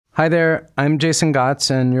Hi there, I'm Jason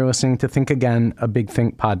Gotts, and you're listening to Think Again, a Big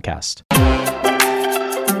Think podcast.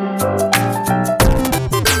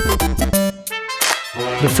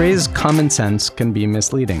 The phrase common sense can be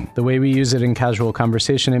misleading. The way we use it in casual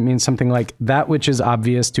conversation, it means something like that which is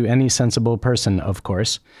obvious to any sensible person, of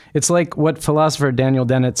course. It's like what philosopher Daniel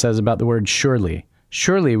Dennett says about the word surely.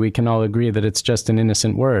 Surely we can all agree that it's just an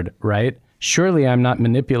innocent word, right? Surely I'm not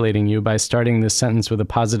manipulating you by starting this sentence with a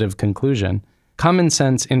positive conclusion. Common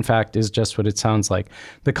sense, in fact, is just what it sounds like,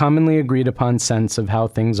 the commonly agreed upon sense of how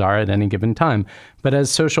things are at any given time. But as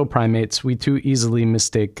social primates, we too easily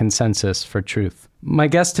mistake consensus for truth. My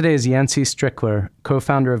guest today is Yancey Strickler,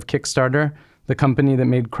 co-founder of Kickstarter, the company that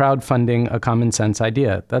made crowdfunding a common sense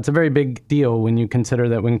idea. That's a very big deal when you consider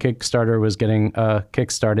that when Kickstarter was getting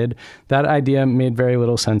kickstarted, that idea made very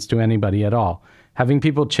little sense to anybody at all. Having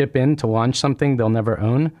people chip in to launch something they'll never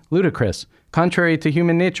own? Ludicrous. Contrary to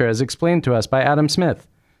human nature, as explained to us by Adam Smith.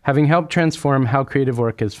 Having helped transform how creative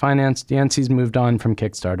work is financed, Yancey's moved on from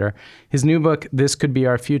Kickstarter. His new book, This Could Be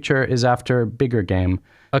Our Future, is after bigger game,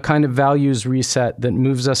 a kind of values reset that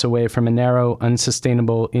moves us away from a narrow,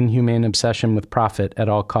 unsustainable, inhumane obsession with profit at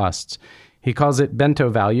all costs. He calls it bento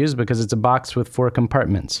values because it's a box with 4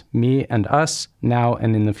 compartments, me and us, now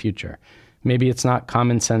and in the future. Maybe it's not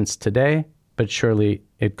common sense today, but surely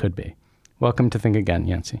it could be. Welcome to Think Again,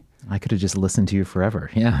 Yancey. I could have just listened to you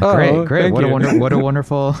forever. Yeah, Thank great. What you. a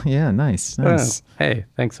wonderful, yeah, nice. Hey,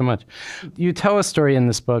 thanks so much. You tell a story in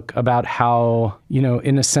this book about how,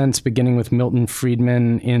 in a sense, beginning with Milton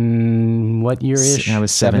Friedman in what year-ish? I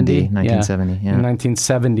was 1970. Yeah. In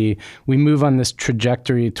 1970, we move on this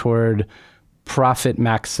trajectory toward profit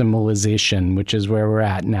maximalization, which is where we're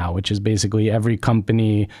at now, which is basically every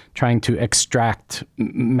company trying to extract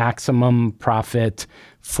maximum profit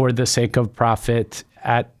for the sake of profit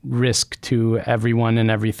at risk to everyone and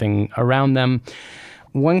everything around them.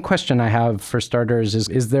 One question I have for starters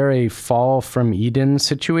is there a fall from Eden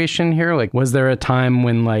situation here? Like, was there a time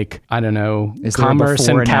when, commerce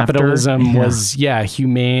and capitalism was,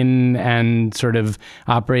 humane and sort of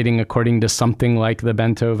operating according to something like the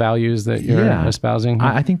bento values that you're espousing?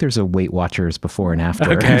 I think there's a Weight Watchers before and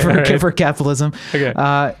after for capitalism. Okay.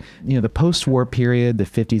 The post-war period, the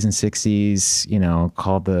 50s and 60s,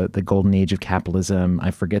 called the golden age of capitalism.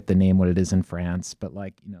 I forget the name, what it is in France, but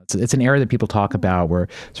it's an era that people talk about where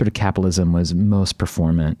sort of capitalism was most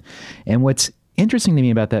performant. And what's interesting to me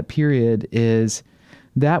about that period is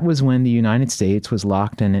that was when the United States was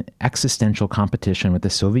locked in an existential competition with the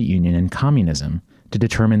Soviet Union and communism to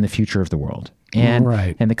determine the future of the world.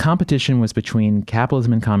 And the competition was between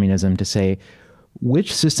capitalism and communism to say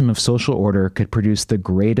which system of social order could produce the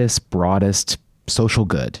greatest, broadest social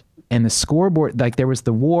good. And the scoreboard, there was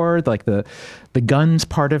the war, the guns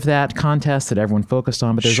part of that contest that everyone focused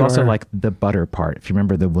on, but there's also the butter part. If you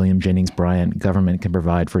remember the William Jennings Bryan, government can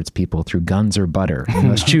provide for its people through guns or butter. You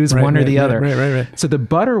must choose one or the other. Right. So the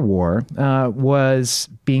butter war was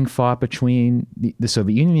being fought between the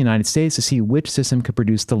Soviet Union and the United States to see which system could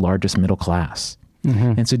produce the largest middle class.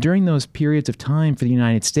 Mm-hmm. And so during those periods of time for the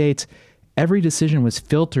United States, every decision was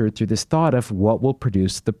filtered through this thought of what will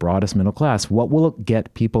produce the broadest middle class, what will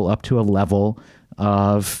get people up to a level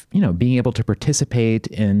of, being able to participate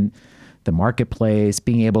in the marketplace,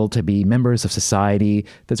 being able to be members of society.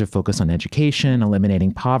 Those are focused on education,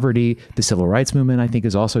 eliminating poverty. The civil rights movement, I think,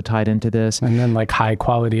 is also tied into this. And then high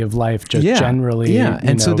quality of life, just generally. Yeah,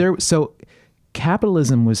 so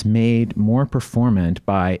capitalism was made more performant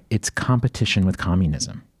by its competition with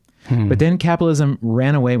communism. But then capitalism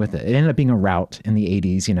ran away with it. It ended up being a rout in the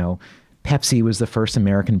 80s. Pepsi was the first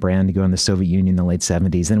American brand to go in the Soviet Union in the late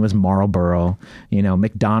 70s. Then it was Marlboro.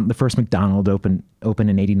 The first McDonald's opened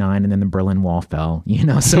in 89, and then the Berlin Wall fell.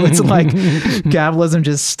 So it's like capitalism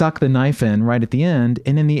just stuck the knife in right at the end.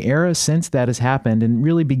 And in the era since that has happened, and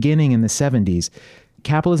really beginning in the 70s,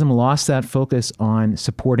 capitalism lost that focus on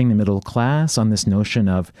supporting the middle class, on this notion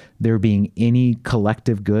of there being any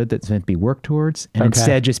collective good that's meant to be worked towards, and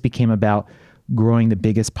instead just became about growing the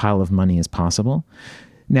biggest pile of money as possible.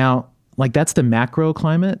 Now, that's the macro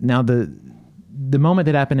climate. Now, the moment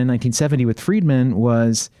that happened in 1970 with Friedman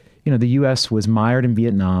was, the U.S. was mired in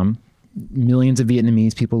Vietnam. Millions of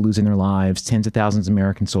Vietnamese people losing their lives, tens of thousands of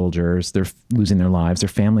American soldiers, they're losing their lives, their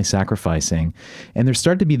families sacrificing. And there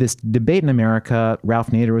started to be this debate in America. Ralph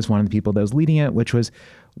Nader was one of the people that was leading it, which was,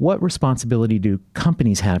 what responsibility do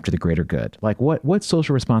companies have to the greater good? What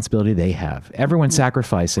social responsibility do they have? Everyone's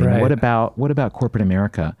sacrificing. Right. What about corporate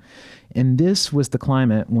America? And this was the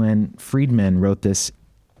climate when Friedman wrote this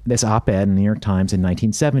op-ed in the New York Times in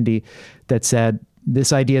 1970 that said,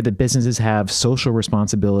 this idea that businesses have social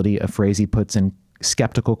responsibility, a phrase he puts in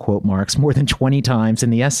skeptical quote marks more than 20 times in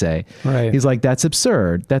the essay. Right. He's like, that's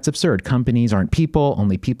absurd. That's absurd. Companies aren't people.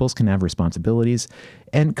 Only peoples can have responsibilities.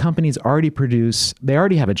 And companies already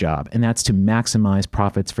have a job, and that's to maximize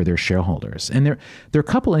profits for their shareholders. And there are a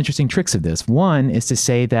couple interesting tricks of this. One is to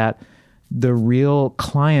say that the real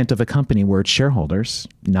client of a company were its shareholders,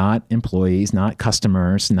 not employees, not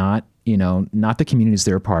customers, not the communities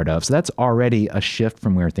they're a part of. So that's already a shift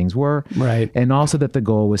from where things were. Right. And also that the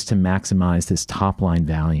goal was to maximize this top line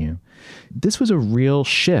value. This was a real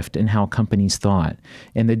shift in how companies thought.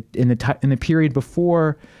 In the period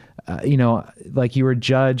before, like you were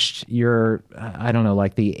judged,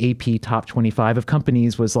 like the AP top 25 of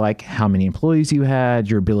companies was like how many employees you had,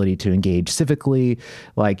 your ability to engage civically,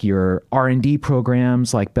 like your R&D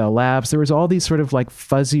programs like Bell Labs. There was all these sort of like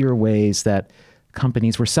fuzzier ways that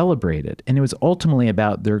companies were celebrated. And it was ultimately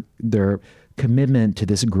about their commitment to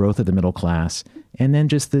this growth of the middle class. And then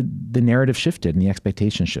just the narrative shifted and the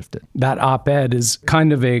expectation shifted. That op-ed is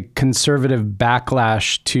kind of a conservative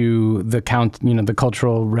backlash to the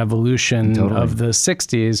cultural revolution of the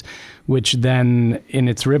 60s, which then in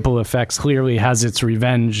its ripple effects clearly has its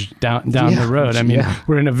revenge down the road. I mean,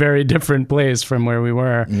 we're in a very different place from where we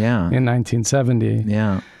were in 1970.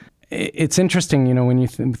 Yeah. It's interesting, when you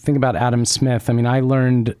think about Adam Smith. I mean, I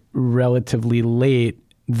learned relatively late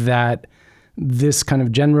that this kind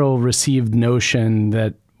of general received notion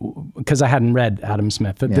that, because I hadn't read Adam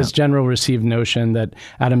Smith, this general received notion that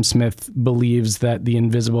Adam Smith believes that the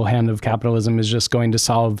invisible hand of capitalism is just going to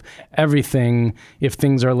solve everything if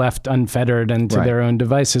things are left unfettered and to their own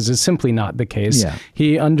devices is simply not the case. Yeah.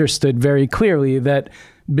 He understood very clearly that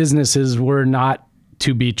businesses were not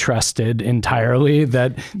to be trusted entirely.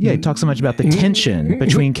 He talks so much about the tension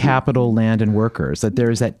between capital, land, and workers, that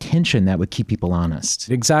there's that tension that would keep people honest.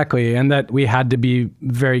 Exactly. And that we had to be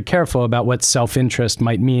very careful about what self-interest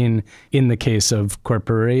might mean in the case of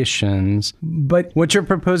corporations. But what you're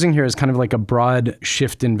proposing here is kind of like a broad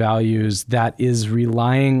shift in values that is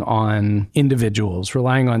relying on individuals,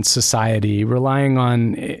 relying on society, relying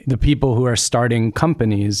on the people who are starting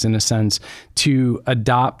companies, in a sense, to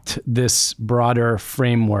adopt this broader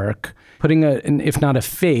framework, putting if not a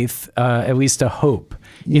faith, at least a hope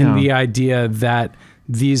in the idea that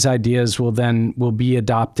these ideas will be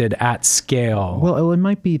adopted at scale. Well, it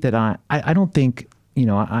might be that I don't think,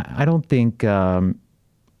 I don't think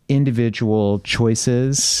individual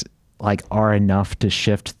choices are enough to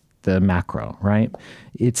shift the macro, right?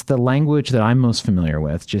 It's the language that I'm most familiar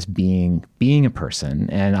with, just being a person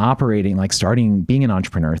and operating, being an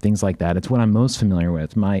entrepreneur, things like that. It's what I'm most familiar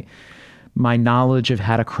with. My knowledge of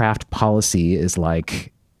how to craft policy is I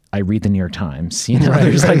read the New York Times,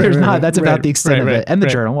 that's about the extent of it, and the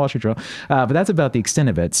Journal, Wall Street Journal, but that's about the extent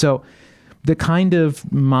of it. So the kind of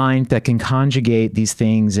mind that can conjugate these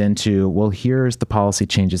things into, well, here's the policy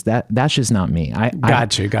changes, that's just not me.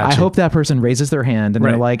 Got you. I hope that person raises their hand and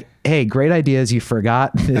they're like, hey, great ideas. You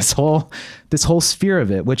forgot this whole sphere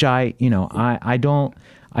of it, which I don't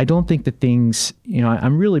think that things,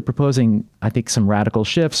 I'm really proposing, I think, some radical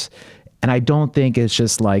shifts. And I don't think it's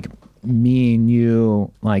just me and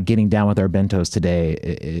you getting down with our bentos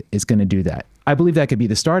today is going to do that. I believe that could be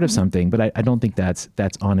the start of something, but I don't think that's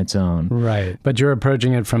on its own. Right. But you're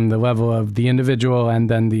approaching it from the level of the individual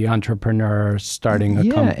and then the entrepreneur starting a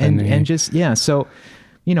company. And just, So,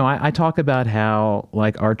 I talk about how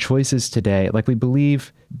our choices today, we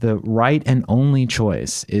believe the right and only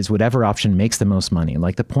choice is whatever option makes the most money.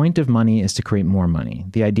 The point of money is to create more money.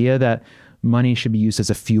 The idea that money should be used as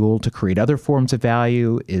a fuel to create other forms of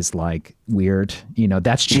value is weird.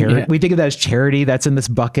 That's charity. We think of that as charity. That's in this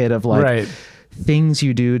bucket of things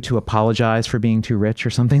you do to apologize for being too rich or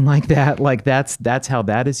something like that. That's how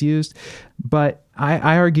that is used. But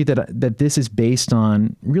I argue that this is based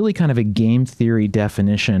on really kind of a game theory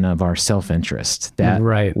definition of our self-interest. That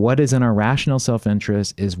what is in our rational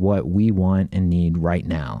self-interest is what we want and need right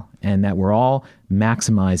now. And that we're all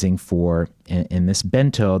maximizing for in this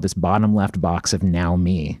bento, this bottom left box of now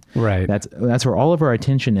me. Right. That's where all of our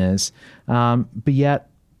attention is. But yet,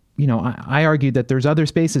 I argue that there's other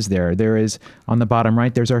spaces there. There is, on the bottom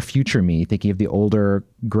right, there's our future me, thinking of the older,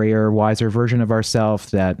 grayer, wiser version of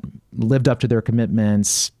ourselves that lived up to their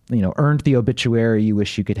commitments, earned the obituary you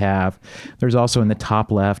wish you could have. There's also in the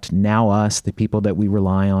top left, now us, the people that we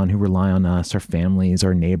rely on, who rely on us, our families,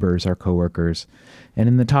 our neighbors, our coworkers. And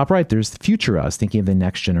in the top right, there's the future us, thinking of the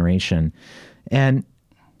next generation. And,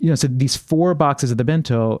 so these four boxes of the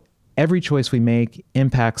bento, every choice we make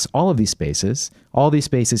impacts all of these spaces. All these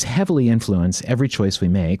spaces heavily influence every choice we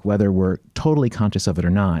make, whether we're totally conscious of it or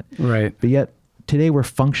not. Right. But yet today we're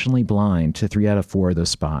functionally blind to 3 out of 4 of those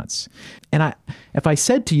spots. And if I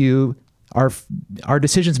said to you, our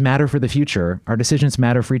decisions matter for the future. Our decisions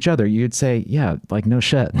matter for each other. You'd say, yeah, like no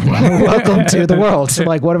shit. Welcome to the world. So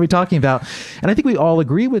like, what are we talking about? And I think we all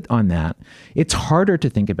agree on that. It's harder to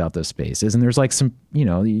think about those spaces. And there's like some,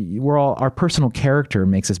 our personal character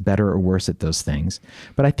makes us better or worse at those things.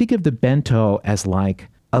 But I think of the bento as like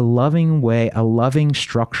a loving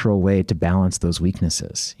structural way to balance those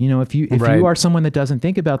weaknesses. If you are someone that doesn't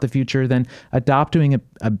think about the future, then adopting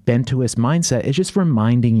a bentoist mindset is just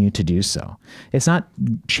reminding you to do so. It's not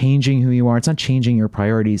changing who you are. It's not changing your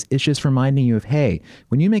priorities. It's just reminding you of, hey,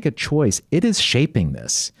 when you make a choice, it is shaping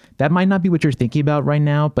this. That might not be what you're thinking about right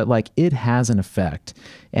now, but like it has an effect.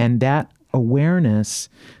 And that awareness,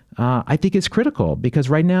 I think is critical, because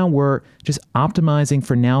right now we're just optimizing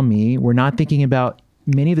for now me. We're not thinking about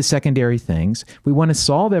many of the secondary things. We want to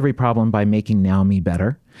solve every problem by making now me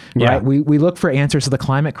better. Yeah. Right? We look for answers to the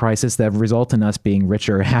climate crisis that result in us being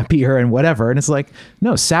richer, happier, and whatever. And it's like,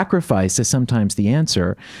 no, sacrifice is sometimes the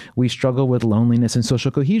answer. We struggle with loneliness and social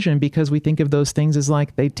cohesion because we think of those things as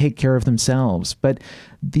like they take care of themselves. But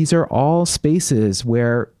these are all spaces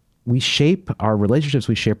where we shape our relationships,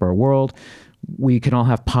 we shape our world. We can all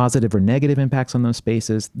have positive or negative impacts on those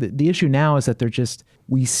spaces. The issue now is that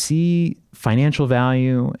we see financial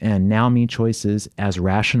value and now me choices as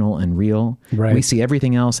rational and real. Right. We see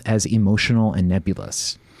everything else as emotional and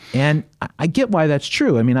nebulous. And I get why that's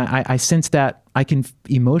true. I mean, I sense that. I can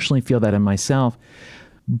emotionally feel that in myself.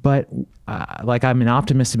 But like I'm an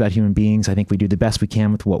optimist about human beings. I think we do the best we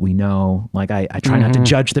can with what we know. Like I try not to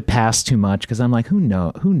judge the past too much, because I'm like, who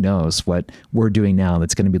knows what we're doing now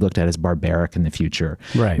that's going to be looked at as barbaric in the future.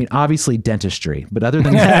 Right. I mean, obviously dentistry, but other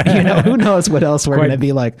than that, who knows what else we're going to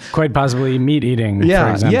be like. Quite possibly meat eating. Yeah,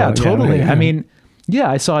 for example. yeah, totally. Yeah. I mean,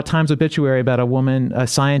 I saw a Times obituary about a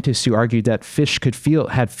scientist who argued that fish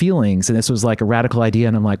had feelings, and this was like a radical idea.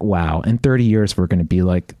 And I'm like, wow, in 30 years, we're going to be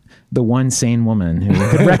like the one sane woman who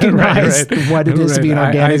could recognize what it is to be an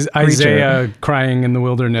organic creature. Isaiah crying in the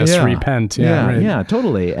wilderness, repent. Yeah,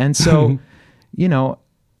 totally. And so,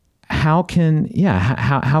 how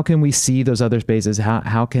can we see those other spaces?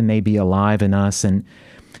 How can they be alive in us? And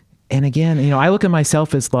again, I look at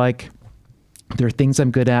myself as like, there are things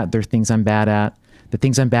I'm good at, there are things I'm bad at. The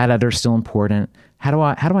things I'm bad at are still important. How do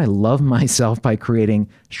I love myself by creating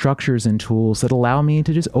structures and tools that allow me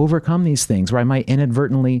to just overcome these things where I might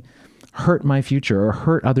inadvertently hurt my future or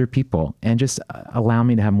hurt other people, and just allow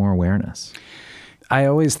me to have more awareness? I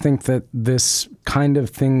always think that this kind of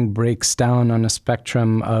thing breaks down on a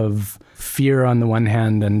spectrum of fear on the one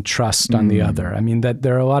hand and trust on the other. I mean, that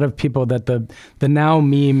there are a lot of people that the now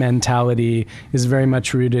me mentality is very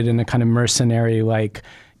much rooted in a kind of mercenary, like,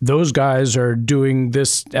 those guys are doing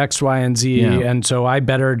this X, Y, and Z, and so I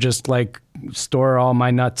better just like store all my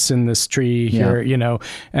nuts in this tree here,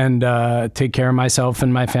 and take care of myself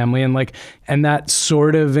and my family, and that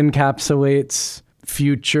sort of encapsulates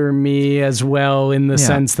future me as well, in the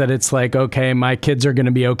sense that it's like, okay, my kids are going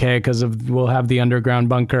to be okay because we'll have the underground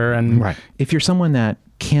bunker. And right. If you're someone that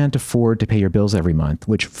can't afford to pay your bills every month,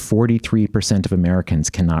 which 43% of Americans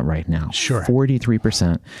cannot right now. Sure.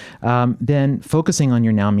 43%. Then focusing on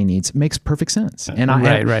your now me needs makes perfect sense. And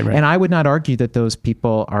right. And I would not argue that those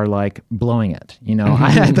people are like blowing it.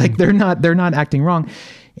 Like they're not acting wrong.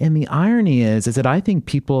 And the irony is that I think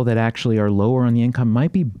people that actually are lower on the income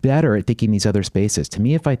might be better at thinking these other spaces. To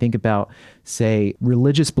me, if I think about, say,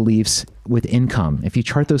 religious beliefs with income, if you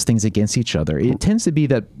chart those things against each other, it tends to be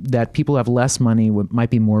that people who have less money might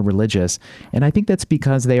be more religious. And I think that's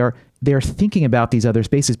because they're thinking about these other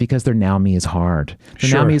spaces because their now me is hard.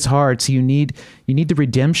 Their now me is hard. So you need the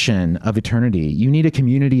redemption of eternity. You need a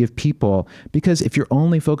community of people, because if you're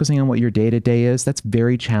only focusing on what your day-to-day is, that's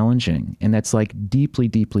very challenging. And that's like deeply,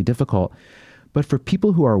 deeply difficult. But for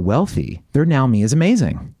people who are wealthy, their now me is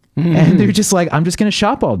amazing. And they're just like, I'm just going to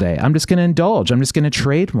shop all day. I'm just going to indulge. I'm just going to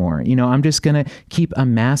trade more. I'm just going to keep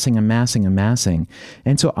amassing.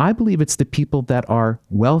 And so I believe it's the people that are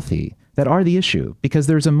wealthy that are the issue, because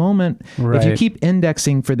there's a moment, if you keep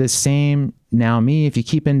indexing for this same now me, if you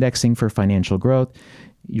keep indexing for financial growth,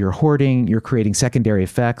 you're hoarding, you're creating secondary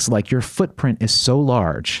effects, like your footprint is so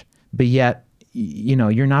large, but yet,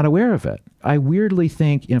 you're not aware of it. I weirdly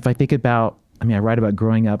think, if I think about, I write about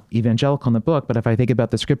growing up evangelical in the book, but if I think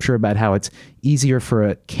about the scripture about how it's easier for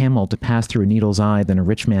a camel to pass through a needle's eye than a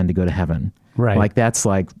rich man to go to heaven. Right. Like that's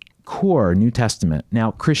like core New Testament.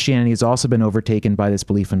 Now, Christianity has also been overtaken by this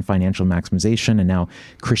belief in financial maximization, and now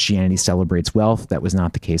Christianity celebrates wealth. That was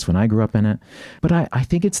not the case when I grew up in it. But I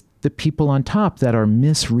think it's the people on top that are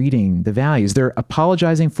misreading the values. They're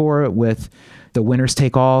apologizing for it with the winners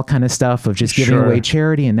take all kind of stuff of just giving away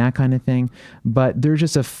charity and that kind of thing. But there's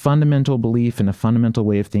just a fundamental belief and a fundamental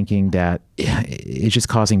way of thinking that it's just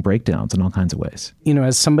causing breakdowns in all kinds of ways. You know,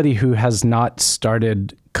 as somebody who has not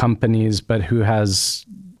started companies, but who has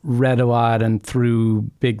read a lot and through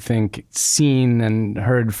Big Think seen and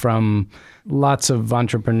heard from lots of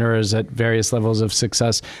entrepreneurs at various levels of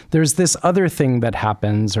success, there's this other thing that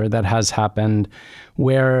happens or that has happened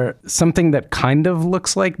where something that kind of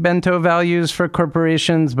looks like bento values for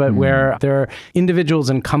corporations, but where there are individuals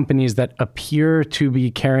and companies that appear to be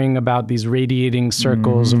caring about these radiating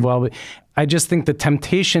circles of well-being. I just think the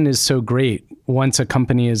temptation is so great once a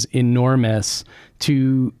company is enormous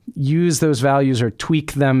to use those values or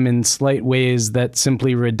tweak them in slight ways that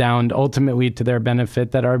simply redound ultimately to their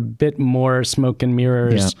benefit, that are a bit more smoke and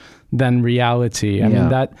mirrors than reality. I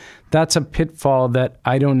mean, that's a pitfall that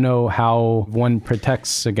I don't know how one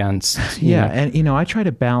protects against. And I try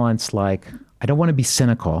to balance, like, I don't want to be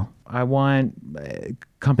cynical. I want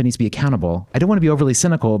companies to be accountable. I don't want to be overly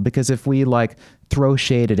cynical, because if we throw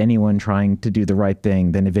shade at anyone trying to do the right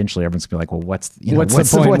thing, then eventually everyone's going to be like, well, what's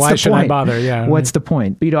the point? Why should I bother? Yeah. What's the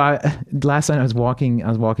point? But, last night I was walking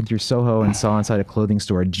through Soho and saw inside a clothing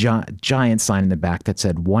store a giant sign in the back that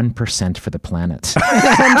said 1% for the planet.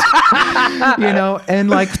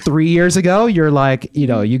 And 3 years ago, you're like,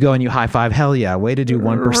 you go and you high five, hell yeah, way to do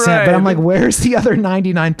 1%. Right. But I'm like, where's the other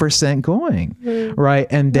 99% going? Right.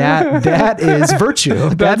 And that is virtue.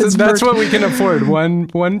 That's what we can afford.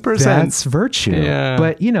 1%. That's virtue. Yeah.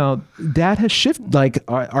 But, that has shifted,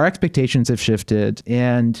 our expectations have shifted.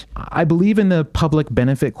 And I believe in the public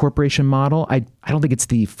benefit corporation model. I don't think it's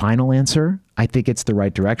the final answer. I think it's the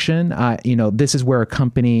right direction. This is where a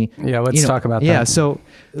company... Yeah, let's talk about that. Yeah, so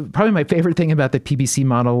probably my favorite thing about the PBC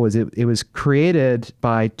model was it was created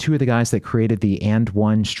by two of the guys that created the And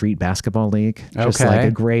One Street Basketball League. Just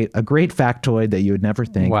a great factoid that you would never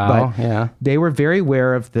think. Wow, but they were very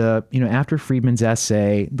aware of the, after Friedman's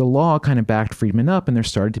essay, the law kind of backed Friedman up, and there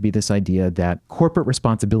started to be this idea that corporate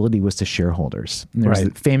responsibility was to shareholders. And there's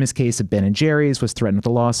the famous case of Ben & Jerry's was threatened with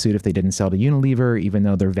a lawsuit if they didn't sell to Unilever, even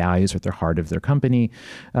though their values are at the heart of their company,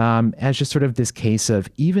 as just sort of this case of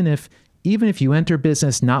even if you enter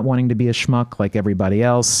business not wanting to be a schmuck like everybody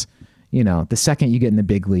else, the second you get in the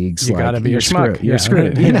big leagues, you gotta be a schmuck. You're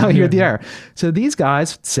screwed. You're there. So these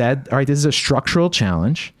guys said, all right, this is a structural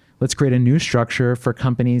challenge. Let's create a new structure for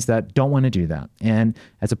companies that don't want to do that. And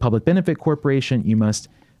as a public benefit corporation, you must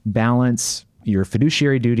balance your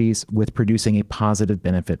fiduciary duties with producing a positive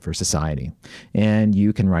benefit for society. And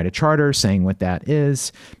you can write a charter saying what that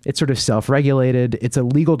is. It's sort of self-regulated. It's a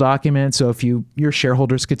legal document. So if your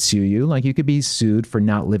shareholders could sue you, you could be sued for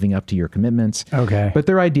not living up to your commitments. Okay. But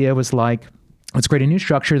their idea was let's create a new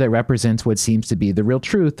structure that represents what seems to be the real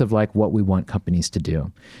truth of what we want companies to do.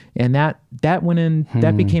 And that went in,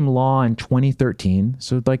 that became law in 2013.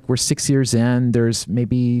 So we're 6 years in, there's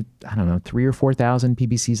maybe, 3,000 or 4,000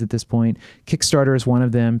 PBCs at this point. Kickstarter is one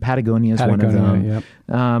of them. Patagonia is one of them.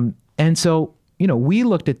 Yep. And so, we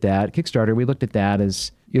looked at that, Kickstarter, we looked at that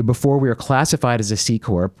as, before we were classified as a C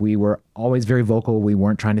Corp, we were always very vocal. We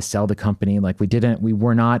weren't trying to sell the company. We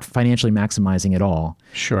were not financially maximizing at all.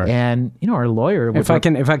 Sure. And, our lawyer... If I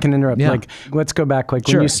can interrupt, let's go back. When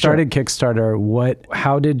you started Kickstarter,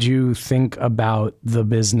 how did you think about the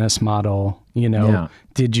business model?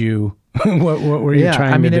 Did you... what were you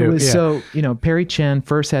trying to do? It was so, Perry Chen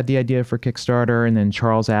first had the idea for Kickstarter, and then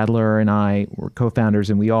Charles Adler and I were co-founders,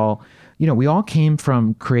 and we all came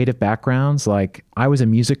from creative backgrounds. I was a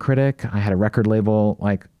music critic. I had a record label.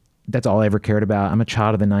 That's all I ever cared about. I'm a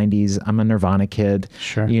child of the 90s. I'm a Nirvana kid.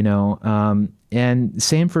 Sure. And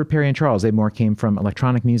same for Perry and Charles. They more came from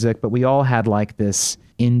electronic music, but we all had this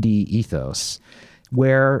indie ethos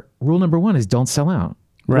where rule number one is don't sell out.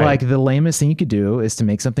 Right. The lamest thing you could do is to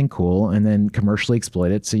make something cool and then commercially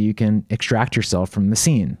exploit it so you can extract yourself from the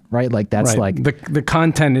scene, right? That's the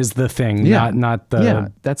content is the thing, not the... Yeah,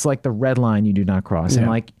 that's the red line you do not cross. Yeah.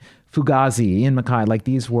 And Fugazi, Ian MacKaye,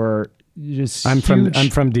 these were just I'm from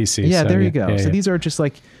DC. Yeah, so there you go. Yeah, so these are just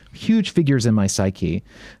huge figures in my psyche.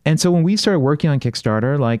 And so when we started working on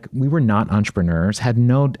Kickstarter, we were not entrepreneurs, had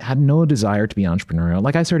no desire to be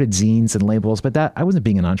entrepreneurial. I started zines and labels, but I wasn't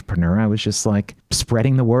being an entrepreneur. I was just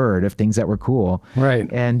spreading the word of things that were cool.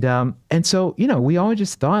 Right. And so, we always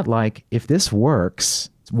just thought if this works,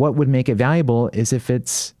 what would make it valuable is if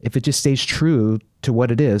it just stays true to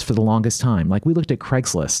what it is for the longest time. Like we looked at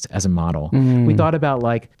Craigslist as a model. We thought about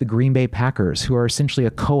like the Green Bay Packers, who are essentially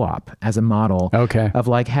a co-op, as a model of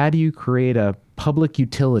like, how do you create a public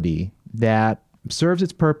utility that serves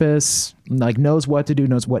its purpose, like knows what to do,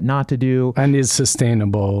 knows what not to do. And is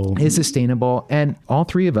sustainable. And all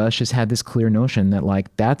three of us just had this clear notion that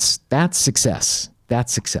like, that's success.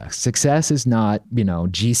 That's success. Success is not,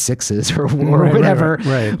 G6s or whatever.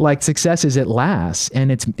 Right. Like success is it lasts,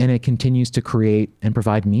 and it continues to create and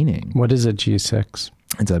provide meaning. What is a G6?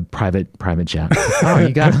 It's a private jet.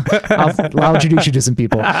 I'll introduce you to some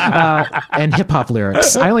people. And hip hop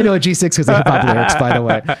lyrics. I only know a G6 because of hip hop lyrics, by the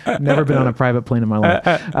way. Never been on a private plane in my life.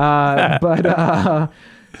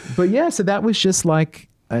 But yeah, so that was just like,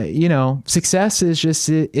 success is just,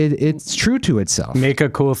 it's true to itself. Make a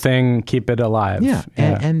cool thing, keep it alive. Yeah.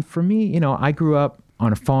 And for me, I grew up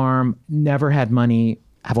on a farm, never had money.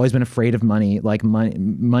 I've always been afraid of money. Like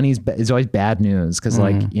money is always bad news. Cause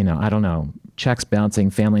I don't know, checks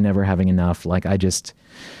bouncing, family never having enough. Like I just,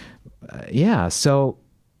 So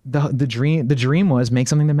the dream was make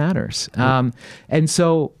something that matters. And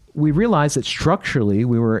so we realized that structurally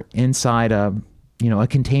we were inside a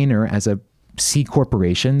container as a C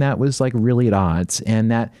corporation that was like really at odds,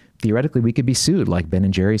 and that theoretically we could be sued like Ben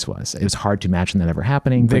and Jerry's was. It was hard to imagine that ever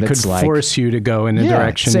happening. They could force you to go in a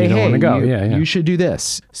direction you don't want to go. You should do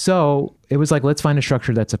this. So it was like, let's find a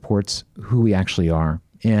structure that supports who we actually are.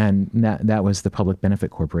 And that was the public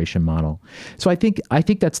benefit corporation model. So I think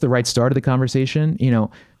that's the right start of the conversation.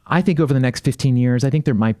 I think over the next 15 years, I think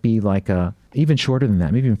there might be like even shorter than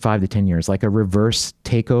that, maybe even 5 to 10 years, like a reverse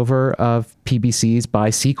takeover of PBCs by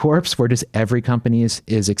C Corps, where just every company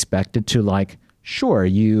is expected to like, sure,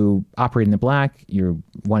 you operate in the black, you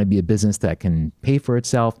want to be a business that can pay for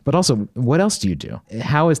itself, but also what else do you do?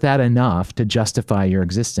 How is that enough to justify your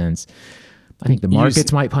existence? I think the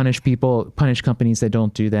markets might punish companies that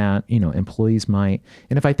don't do that. Employees might.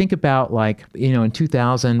 And if I think about like, in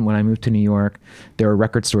 2000, when I moved to New York, there were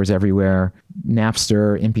record stores everywhere.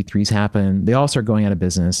 Napster, MP3s happened. They all started going out of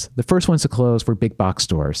business. The first ones to close were big box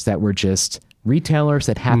stores that were just retailers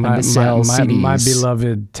that happened to sell CDs. My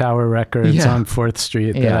beloved Tower Records on 4th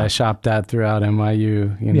Street that I shopped at throughout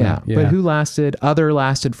NYU. But who lasted? Other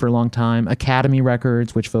lasted for a long time. Academy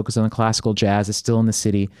Records, which focused on classical jazz, is still in the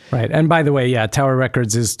city. Right. And by the way, Tower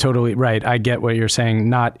Records is totally right. I get what you're saying.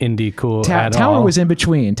 Not indie cool at all. Tower was in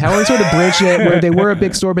between. Tower sort of bridged it, where they were a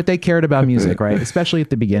big store, but they cared about music, right? Especially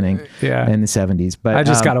at the beginning in the 70s. But I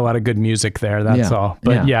just got a lot of good music there. That's all.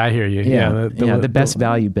 But I hear you. The best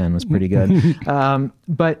value bin was pretty good.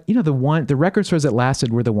 But the record stores that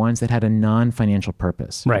lasted were the ones that had a non-financial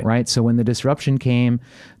purpose, right? So when the disruption came,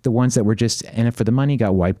 the ones that were just in it for the money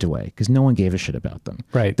got wiped away because no one gave a shit about them.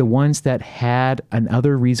 Right. The ones that had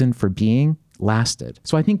another reason for being lasted.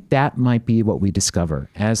 So I think that might be what we discover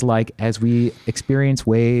as we experience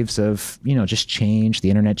waves of, just change, the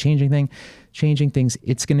internet changing things.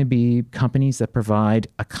 It's going to be companies that provide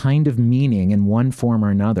a kind of meaning in one form or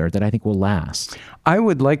another that I think will last. I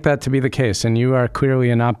would like that to be the case. And you are clearly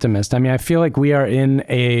an optimist. I mean, I feel like we are in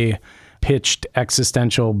a pitched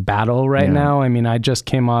existential battle right now. I mean, I just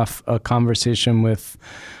came off a conversation with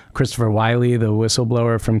Christopher Wiley, the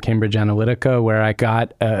whistleblower from Cambridge Analytica, where I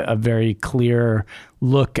got a very clear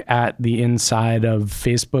look at the inside of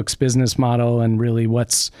Facebook's business model and really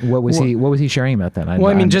what was he sharing about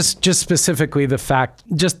that? Just specifically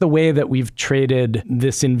just the way that we've traded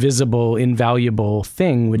this invisible, invaluable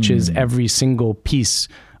thing, which is every single piece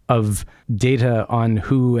of data on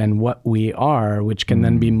who and what we are, which can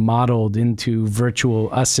then be modeled into virtual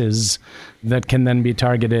us's that can then be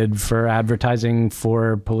targeted for advertising,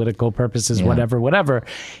 for political purposes, whatever.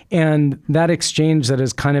 And that exchange that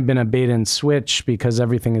has kind of been a bait and switch because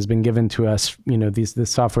everything has been given to us, this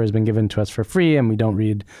software has been given to us for free and we don't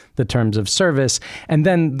read the terms of service. And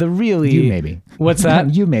then you maybe. What's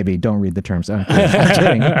that? You maybe don't read the terms. I'm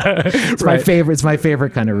kidding. It's my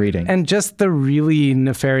favorite kind of reading. And just the really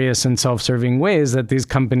nefarious and self-serving ways that these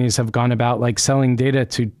companies have gone about like selling data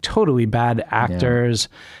to totally bad actors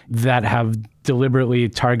that have deliberately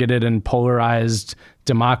targeted and polarized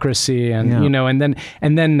democracy and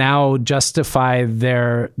and then now justify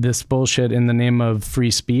this bullshit in the name of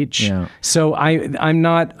free speech. So I'm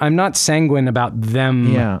not sanguine about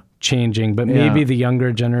them changing, but maybe the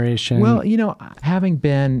younger generation. Well, having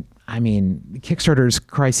been Kickstarter's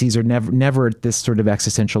crises are never at this sort of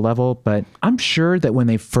existential level, but I'm sure that when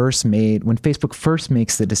Facebook first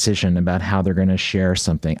makes the decision about how they're going to share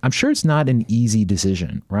something, I'm sure it's not an easy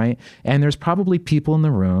decision, right? And there's probably people in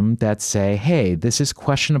the room that say, hey, this is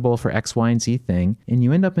questionable for X, Y, and Z thing. And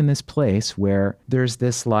you end up in this place where there's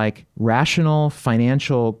this like rational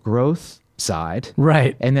financial growth side.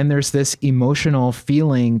 Right. And then there's this emotional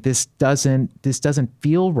feeling, this doesn't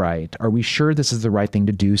feel right. Are we sure this is the right thing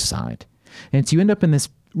to do side? And so you end up in this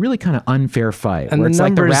really kind of unfair fight and where it's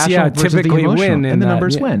numbers, like the rational versus typically the emotional, win, and the that.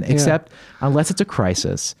 numbers win. Except unless it's a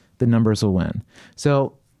crisis, the numbers will win.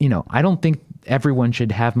 So, I don't think everyone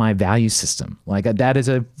should have my value system. Like that is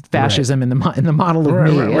a fascism in the model of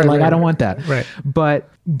me. I don't want that. Right. But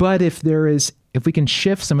if we can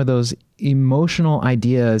shift some of those emotional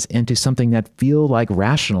ideas into something that feel like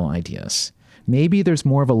rational ideas, maybe there's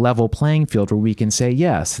more of a level playing field where we can say,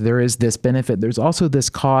 yes, there is this benefit. There's also this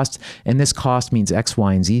cost, and this cost means X,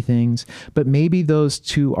 Y, and Z things. But maybe those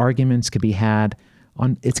two arguments could be had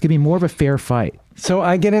on, it's going to be more of a fair fight. So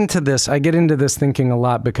I get into this thinking a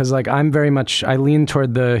lot because I lean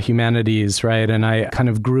toward the humanities, right? And I kind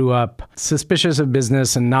of grew up suspicious of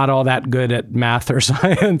business and not all that good at math or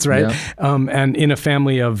science, right? Yeah. And in a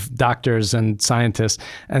family of doctors and scientists.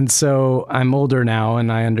 And so I'm older now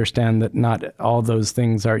and I understand that not all those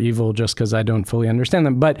things are evil just because I don't fully understand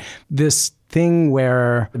them. But this thing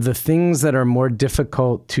where the things that are more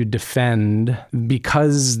difficult to defend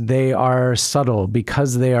because they are subtle,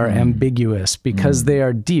 because they are ambiguous, because they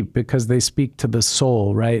are deep, because they speak to the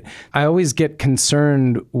soul, right? I always get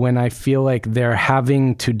concerned when I feel like they're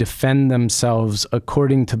having to defend themselves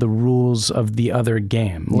according to the rules of the other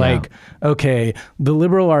game. Yeah. Like, okay, the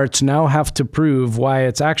liberal arts now have to prove why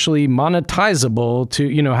it's actually monetizable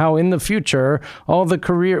to, how in the future,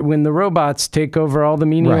 when the robots take over all the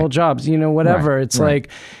menial jobs, whatever. Right. It's like,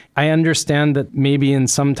 I understand that maybe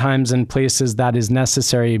sometimes in places that is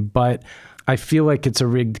necessary, but I feel like it's a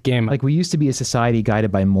rigged game. Like we used to be a society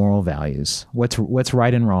guided by moral values. What's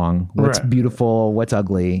right and wrong, what's beautiful, what's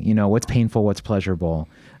ugly, what's painful, what's pleasurable.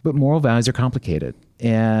 But moral values are complicated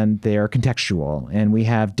and they are contextual and we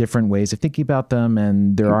have different ways of thinking about them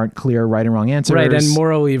and there aren't clear right and wrong answers. Right, and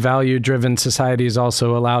morally value-driven societies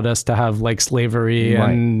also allowed us to have like slavery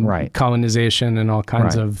and colonization and all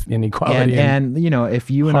kinds of inequality. And if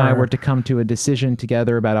you and I were to come to a decision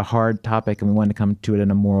together about a hard topic and we wanted to come to it in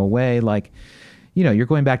a moral way, like, you're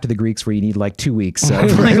going back to the Greeks where you need like 2 weeks. So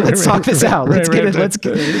let's talk this out. Let's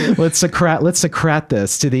Socrate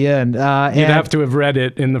this to the end. You'd have to have read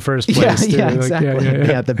it in the first place. Yeah, exactly.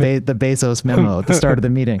 The Bezos memo at the start of the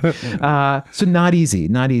meeting. So not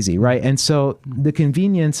easy, right? And so the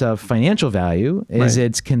convenience of financial value is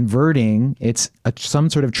it's converting, it's some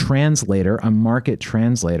sort of translator, a market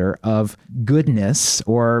translator of goodness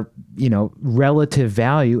or relative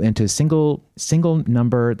value into a single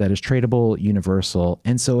number that is tradable, universal.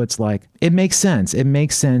 And so it's like, it makes sense. It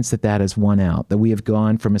makes sense that is won out, that we have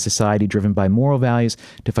gone from a society driven by moral values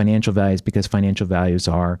to financial values because financial values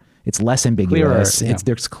it's less ambiguous. Clearer,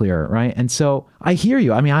 It's clearer, right? And so I hear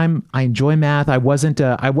you. I mean, I enjoy math. I wasn't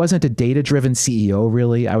a data-driven CEO,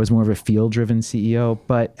 really. I was more of a field-driven CEO.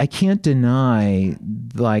 But I can't deny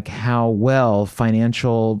like how well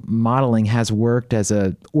financial modeling has worked as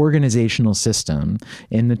a organizational system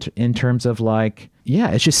in terms of like,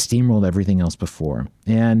 it's just steamrolled everything else before.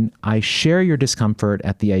 And I share your discomfort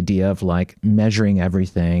at the idea of like measuring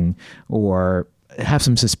everything or have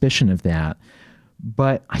some suspicion of that.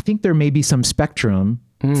 But I think there may be some spectrum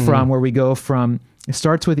from where we go from, it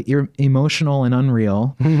starts with emotional and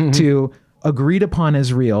unreal to agreed upon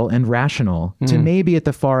as real and rational to maybe at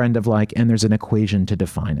the far end of like, and there's an equation to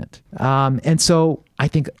define it. And so I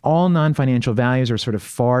think all non-financial values are sort of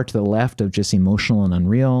far to the left of just emotional and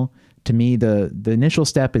unreal. To me, the initial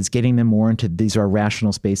step is getting them more into these are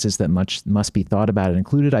rational spaces that must be thought about and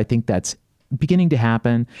included. I think that's beginning to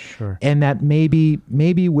happen. Sure. And that maybe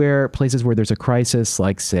where places where there's a crisis,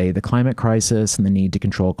 like say the climate crisis and the need to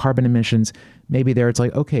control carbon emissions, maybe there it's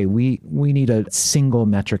like, okay, we need a single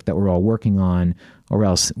metric that we're all working on, or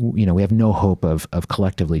else we have no hope of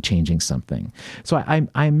collectively changing something. So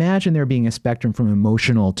I imagine there being a spectrum from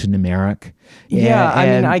emotional to numeric.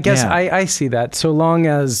 I guess I see that. So long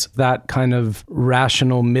as that kind of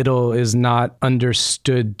rational middle is not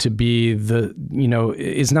understood to be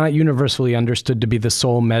is not universally understood to be the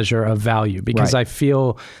sole measure of value, because I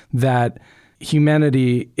feel that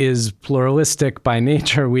humanity is pluralistic by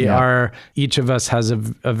nature. Each of us has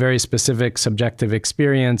a very specific subjective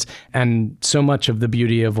experience, and so much of the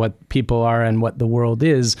beauty of what people are and what the world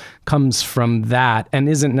is comes from that and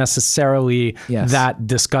isn't necessarily that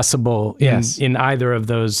discussable in either of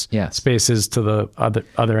those spaces to the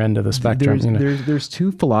other end of the spectrum. There's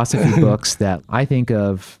two philosophy books that I think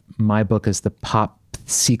of. My book is the pop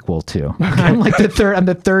sequel to. Okay. I'm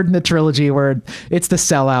the third in the trilogy where it's the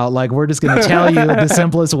sellout. Like, we're just going to tell you the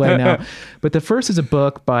simplest way now. But the first is a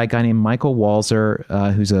book by a guy named Michael Walzer,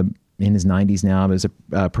 who's a in his 90s now, but is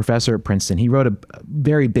a professor at Princeton. He wrote a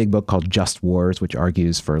very big book called Just Wars, which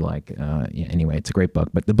argues for anyway, it's a great book.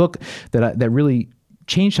 But the book that really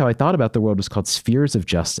changed how I thought about the world was called Spheres of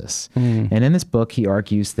Justice. And in this book, he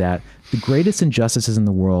argues that the greatest injustices in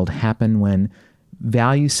the world happen when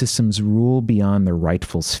value systems rule beyond the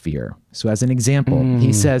rightful sphere. So as an example,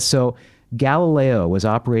 he says, so Galileo was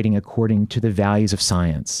operating according to the values of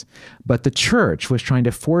science, but the church was trying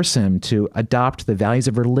to force him to adopt the values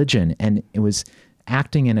of religion, and it was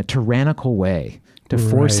acting in a tyrannical way to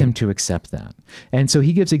force him to accept that. And so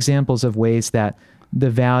he gives examples of ways that the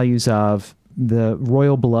values of the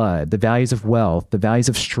royal blood, the values of wealth, the values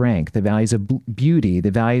of strength, the values of beauty,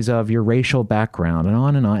 the values of your racial background, and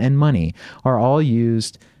on, and money are all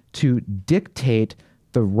used to dictate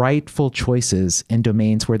the rightful choices in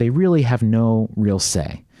domains where they really have no real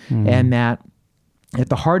say. And that at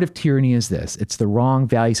the heart of tyranny is this: it's the wrong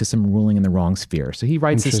value system ruling in the wrong sphere. So he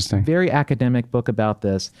writes this very academic book about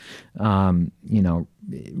this, really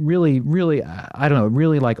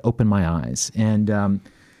like opened my eyes.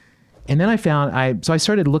 And then I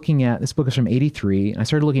started looking at, this book is from 1983, and I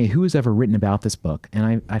started looking at who has ever written about this book.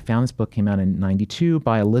 And I found this book came out in 1992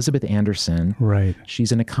 by Elizabeth Anderson. Right.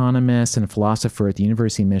 She's an economist and a philosopher at the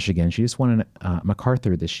University of Michigan. She just won a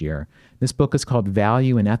MacArthur this year. This book is called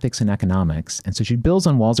Value in Ethics and Economics. And so she builds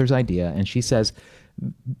on Walzer's idea, and she says,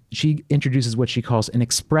 she introduces what she calls an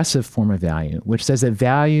expressive form of value, which says that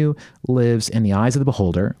value lives in the eyes of the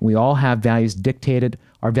beholder. We all have values dictated.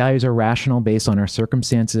 Our values are rational based on our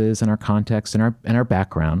circumstances and our context and our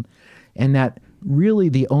background. And that really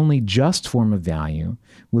the only just form of value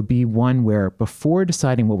would be one where before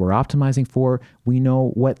deciding what we're optimizing for, we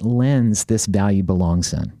know what lens this value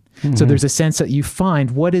belongs in. So there's a sense that you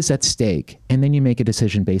find what is at stake, and then you make a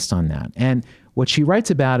decision based on that. And what she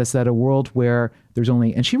writes about is that a world where there's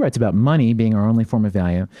only, and she writes about money being our only form of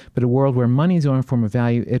value, but a world where money is the only form of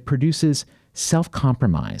value, it produces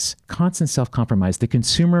self-compromise, constant self-compromise. The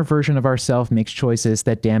consumer version of ourself makes choices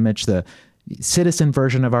that damage the citizen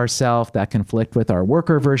version of ourself, that conflict with our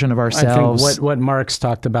worker version of ourselves. I think what Marx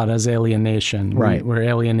talked about as alienation. Right. We're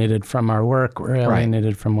alienated from our work. We're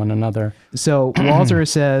alienated from one another. So Walzer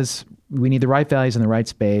says we need the right values in the right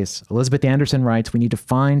space. Elizabeth Anderson writes we need to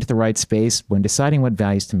find the right space when deciding what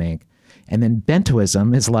values to make. And then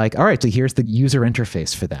Bentoism is like, all right, so here's the user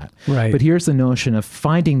interface for that. Right. But here's the notion of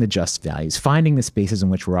finding the just values, finding the spaces in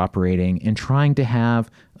which we're operating, and trying to have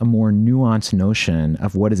a more nuanced notion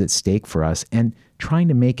of what is at stake for us, and trying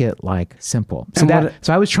to make it like simple. So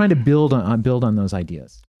I was trying to build on those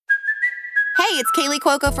ideas. Hey, it's Kaylee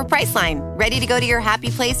Cuoco for Priceline. Ready to go to your happy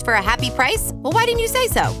place for a happy price? Well, why didn't you say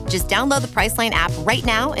so? Just download the Priceline app right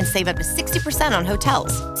now and save up to 60% on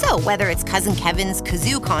hotels. So whether it's Cousin Kevin's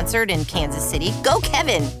Kazoo Concert in Kansas City, go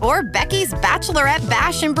Kevin, or Becky's Bachelorette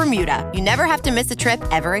Bash in Bermuda, you never have to miss a trip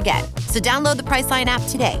ever again. So download the Priceline app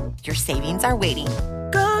today. Your savings are waiting.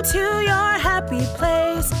 Go to your happy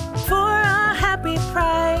place for a happy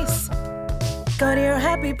price. Go to your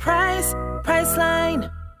happy price,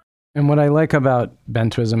 Priceline. And what I like about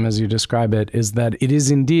Bentoism, as you describe it, is that it is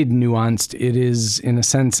indeed nuanced. It is, in a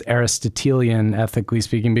sense, Aristotelian, ethically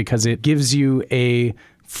speaking, because it gives you a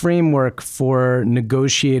framework for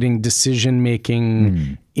negotiating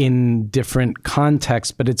decision-making in different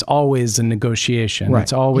contexts, but it's always a negotiation. Right.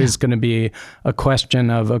 It's always going to be a question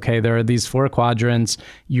of, okay, there are these 4 quadrants.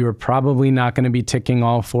 You're probably not going to be ticking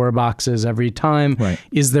all 4 boxes every time. Right.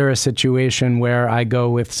 Is there a situation where I go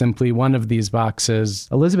with simply one of these boxes?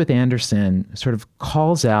 Elizabeth Anderson sort of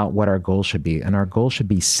calls out what our goal should be, and our goal should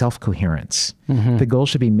be self-coherence. The goal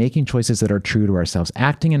should be making choices that are true to ourselves,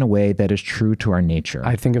 acting in a way that is true to our nature.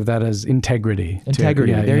 I think of that as integrity.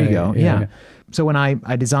 Integrity, there you go. Yeah. So when I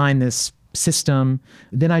designed this system,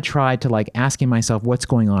 then I tried to like asking myself what's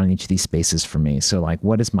going on in each of these spaces for me. So like,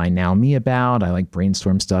 what is my now me about? I like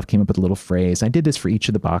brainstorm stuff, came up with a little phrase. I did this for each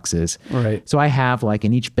of the boxes. Right. So I have like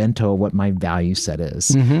in each bento what my value set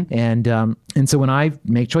is. And so when I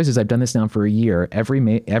make choices, I've done this now for a year, every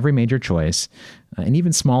major choice, and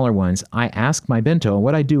even smaller ones, I ask my bento. And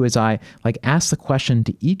what I do is I like ask the question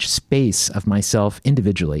to each space of myself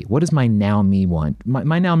individually. What does my now me want?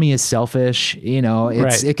 My now me is selfish.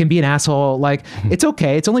 It can be an asshole. Like it's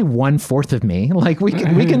okay. It's only 1/4 of me. Like we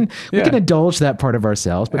can indulge that part of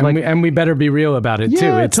ourselves. But and we better be real about it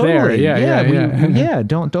too. It's totally. there.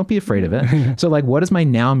 Don't be afraid of it. So like, what does my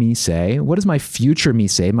now me say? What does my future me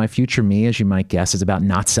say? My future me, as you might guess, is about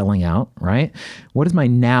not selling out, right? What does my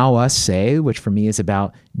now us say? Which for me me is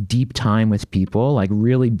about deep time with people, like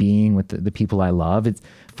really being with the people I love. It's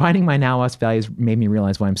finding my now us values made me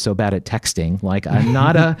realize why I'm so bad at texting. Like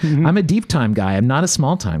I'm a deep time guy. I'm not a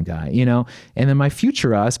small time guy, you know? And then my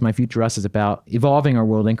future us is about evolving our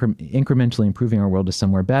world, incrementally improving our world to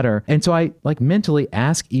somewhere better. And so I like mentally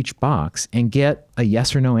ask each box and get a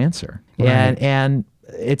yes or no answer. Right. And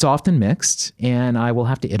it's often mixed, and I will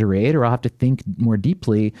have to iterate, or I'll have to think more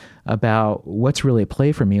deeply about what's really at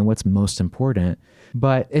play for me and what's most important.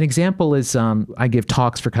 But an example is I give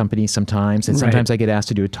talks for companies sometimes, and sometimes I get asked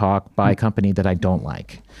to do a talk by a company that I don't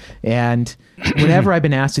like. And whenever I've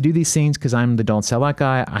been asked to do these things, because I'm the don't sell out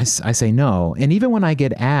guy, I say no. And even when I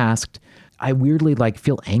get asked, I weirdly like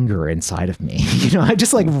feel anger inside of me. You know, I'm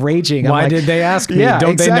just like raging. Why did they ask me?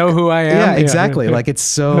 Don't they know who I am? Yeah, exactly. Like it's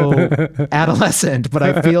so adolescent, but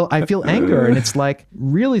I feel anger. And it's like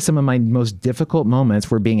really some of my most difficult moments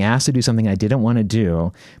were being asked to do something I didn't want to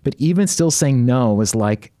do, but even still saying no was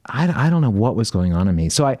like, I don't know what was going on in me.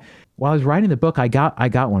 So while I was writing the book, I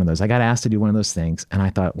got one of those. I got asked to do one of those things. And I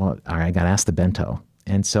thought, well, all right, I got asked the bento.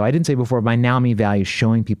 And so I didn't say before, my now me value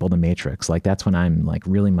showing people the matrix. Like that's when I'm like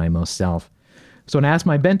really my most self. So when I asked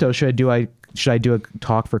my bento, should I do a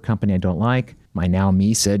talk for a company I don't like? My now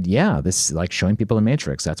me said, yeah, this is like showing people the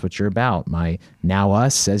matrix. That's what you're about. My now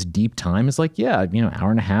us says deep time is like, yeah, you know, hour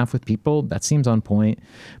and a half with people. That seems on point.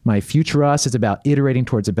 My future us is about iterating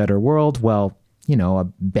towards a better world. Well, you know, a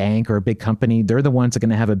bank or a big company, they're the ones that are going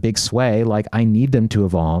to have a big sway. Like I need them to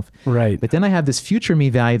evolve. Right. But then I have this future me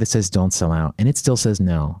value that says don't sell out, and it still says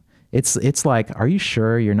no. It's like, are you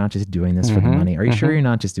sure you're not just doing this for the money? Are you sure you're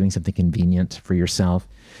not just doing something convenient for yourself?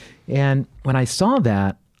 And when I saw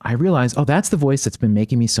that, I realized, oh, that's the voice that's been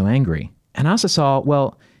making me so angry. And I also saw,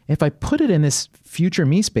 well, if I put it in this future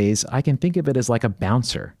me space, I can think of it as like a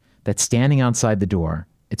bouncer that's standing outside the door.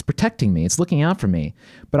 It's protecting me. It's looking out for me.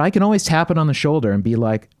 But I can always tap it on the shoulder and be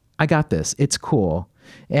like, I got this. It's cool.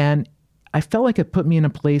 And I felt like it put me in a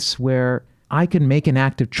place where I could make an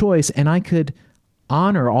active choice, and I could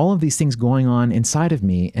honor all of these things going on inside of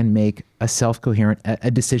me and make a self-coherent, a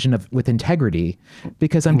decision with integrity,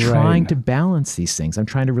 because I'm trying to balance these things. I'm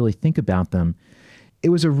trying to really think about them. It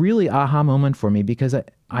was a really aha moment for me, because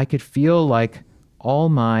I could feel like all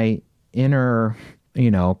my inner, you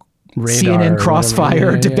know, radar, CNN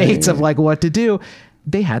crossfire debates of like what to do,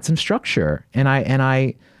 they had some structure. And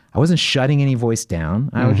I wasn't shutting any voice down.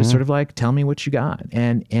 I was just sort of like, tell me what you got.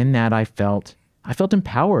 And in that I felt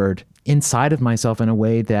empowered inside of myself in a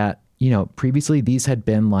way that, you know, previously these had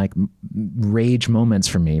been like rage moments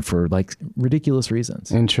for me for like ridiculous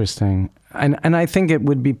reasons. Interesting. And I think it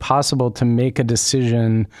would be possible to make a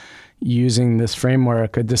decision using this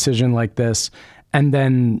framework, a decision like this, and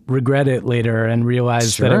then regret it later and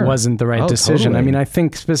realize that it wasn't the right decision. Totally. I mean, I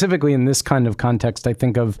think specifically in this kind of context, I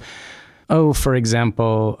think of, for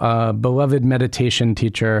example, a beloved meditation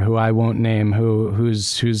teacher who I won't name,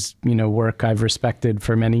 whose you know work I've respected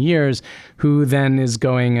for many years, who then is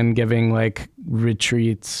going and giving like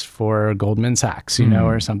retreats for Goldman Sachs, you know,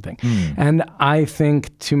 or something. And I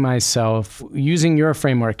think to myself, using your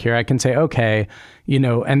framework here, I can say, okay, you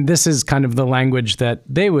know, and this is kind of the language that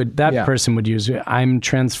person would use. I'm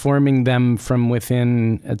transforming them from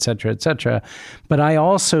within, et cetera, et cetera. But I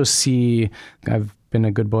also see, I've been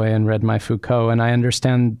a good boy and read my Foucault, and I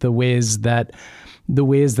understand the ways that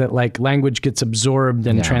like language gets absorbed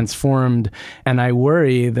and transformed. And I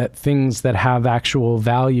worry that things that have actual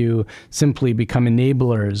value simply become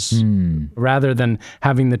enablers rather than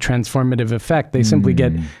having the transformative effect. They simply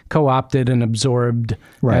get co-opted and absorbed.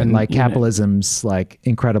 Right. And, like capitalism's like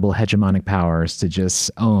incredible hegemonic powers to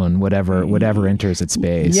just own whatever enters its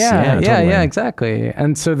space. Yeah, exactly.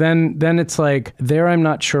 And so then it's like there, I'm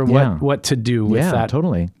not sure what to do with that.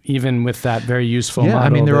 Totally. Even with that very useful model. I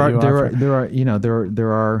mean, there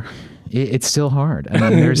are, it's still hard. I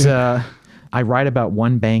mean, I write about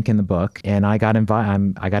one bank in the book, and I got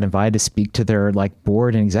invited to speak to their like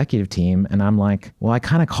board and executive team. And I'm like, well, I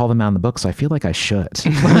kind of call them out in the book, so I feel like I should.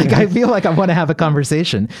 Like, I feel like I want to have a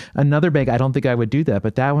conversation. Another bank, I don't think I would do that.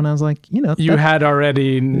 But that one, I was like, you know. You had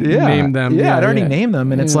already named them. Yeah, I'd already named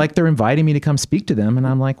them. And it's like they're inviting me to come speak to them. And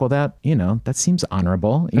I'm like, well, that seems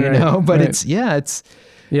honorable, you know. But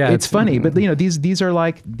it's funny, but you know, these are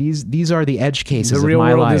the edge cases. The real of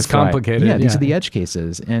my world life, is complicated. Right? These are the edge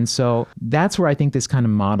cases, and so that's where I think this kind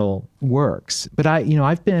of model works. But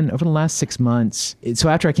I've been over the last 6 months. So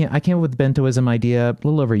after I came up with the bentoism idea a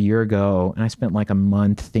little over a year ago, and I spent like a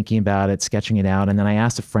month thinking about it, sketching it out, and then I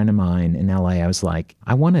asked a friend of mine in LA. I was like,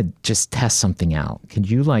 I want to just test something out. Could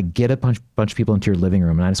you like get a bunch of people into your living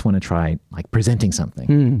room, and I just want to try like presenting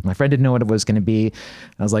something. My friend didn't know what it was going to be.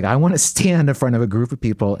 I was like, I want to stand in front of a group of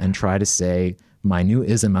people and try to say my new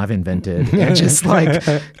ism I've invented. And just like,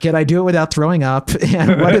 can I do it without throwing up?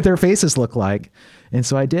 And what did their faces look like? And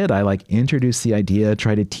so I did. I like introduced the idea,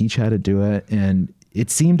 tried to teach how to do it. And it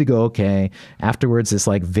seemed to go okay. Afterwards, this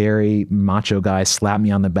like very macho guy slapped me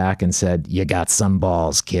on the back and said, "You got some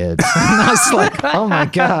balls, kid." And I was like, oh my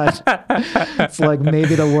God. It's like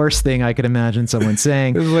maybe the worst thing I could imagine someone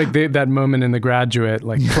saying. It was like that moment in The Graduate,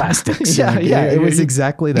 like plastics. Yeah, it was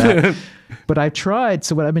exactly that. But I've tried.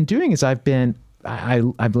 So what I've been doing is I've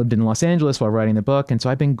lived in Los Angeles while writing the book. And so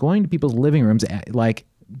I've been going to people's living rooms. Like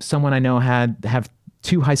someone I know have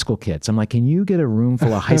 2 high school kids. I'm like, can you get a room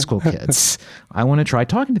full of high school kids? I want to try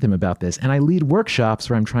talking to them about this. And I lead workshops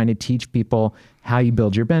where I'm trying to teach people how you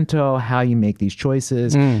build your bento, how you make these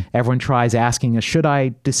choices. Everyone tries asking a should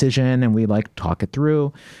I decision, and we like talk it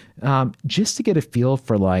through just to get a feel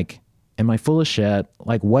for like, am I full of shit?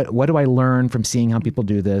 Like what do I learn from seeing how people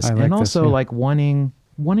do this? And also like wanting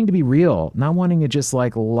to be real, not wanting to just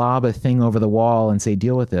like lob a thing over the wall and say,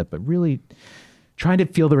 deal with it, but really trying to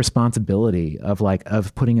feel the responsibility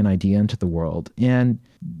of putting an idea into the world. And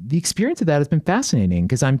the experience of that has been fascinating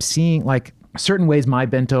because I'm seeing like certain ways my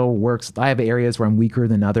bento works. I have areas where I'm weaker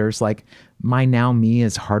than others. Like my now me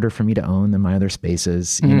is harder for me to own than my other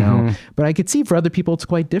spaces, you know, but I could see for other people, it's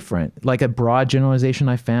quite different. Like a broad generalization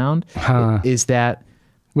I found is that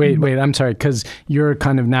Wait, I'm sorry, because you're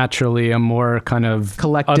kind of naturally a more kind of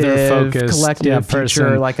collective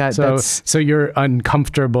person. So you're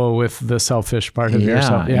uncomfortable with the selfish part of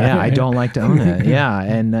yourself. Yeah, I don't like to own it. Yeah,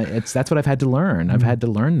 and that's what I've had to learn. I've had to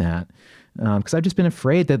learn that because I've just been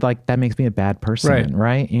afraid that like that makes me a bad person,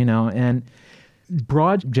 right? You know, and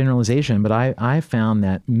broad generalization, but I found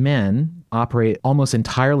that men operate almost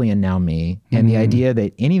entirely in now me, and the idea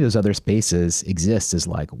that any of those other spaces exist is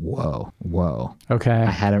like, whoa. Okay.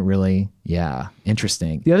 I hadn't really,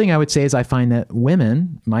 interesting. The other thing I would say is I find that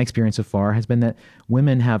women, my experience so far has been that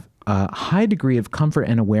women have a high degree of comfort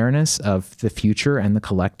and awareness of the future and the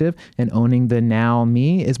collective, and owning the now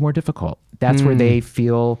me is more difficult. That's where they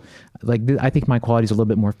feel like, I think my quality is a little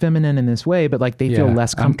bit more feminine in this way, but like they feel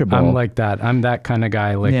less comfortable. I'm like that. I'm that kind of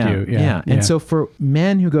guy like you. Yeah. And so for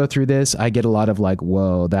men who go through this, I get a lot of like,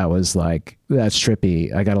 whoa, that's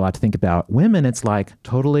trippy. I got a lot to think about. Women, it's like,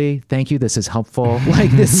 totally, thank you. This is helpful. Like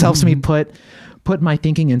this helps me put my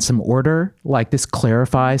thinking in some order. Like this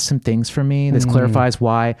clarifies some things for me. This clarifies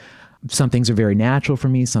why some things are very natural for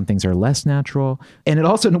me. Some things are less natural. And it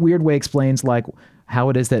also in a weird way explains like how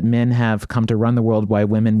it is that men have come to run the world, why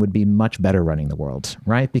women would be much better running the world,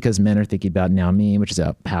 right? Because men are thinking about now me, which is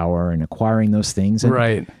about power and acquiring those things.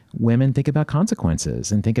 And women think about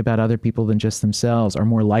consequences and think about other people than just themselves, are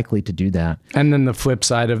more likely to do that. And then the flip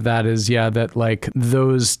side of that is, that like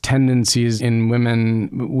those tendencies in women,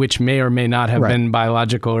 which may or may not have been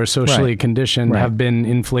biological or socially conditioned, have been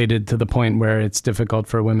inflated to the point where it's difficult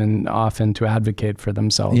for women often to advocate for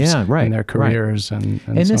themselves in their careers. And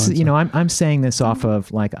this is, I'm saying this off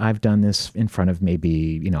of like, I've done this in front of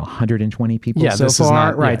maybe, 120 people so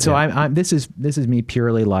far. So I'm this is me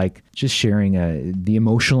purely like just sharing the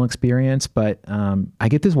emotional experience, but I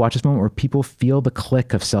get to watch this moment where people feel the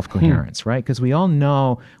click of self-coherence, right? Because we all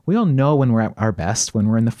know when we're at our best, when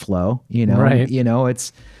we're in the flow,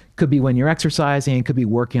 it's could be when you're exercising, could be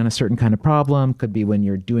working on a certain kind of problem, could be when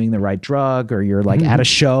you're doing the right drug, or you're like at a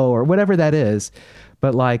show or whatever that is.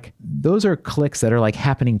 But like those are clicks that are like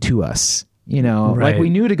happening to us. Like we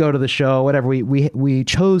knew to go to the show, whatever. We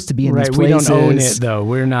chose to be in these places. We don't own it though.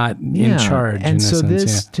 We're not in charge. And so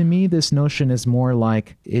to me, this notion is more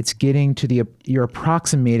like it's getting to you're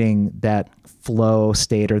approximating that flow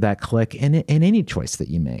state or that click in any choice that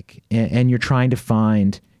you make. And you're trying to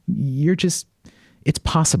find, it's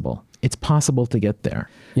possible. It's possible to get there.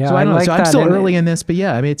 Yeah, so I don't know. So I'm still early in this, but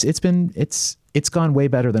it's gone way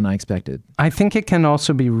better than I expected. I think it can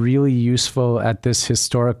also be really useful at this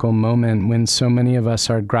historical moment when so many of us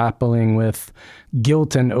are grappling with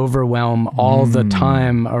guilt and overwhelm all the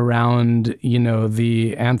time around,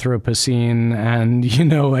 the Anthropocene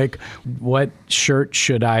and, like, what shirt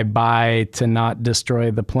should I buy to not destroy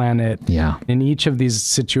the planet? Yeah. In each of these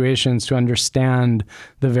situations, to understand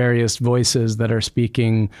the various voices that are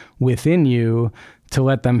speaking within you, to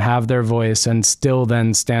let them have their voice, and still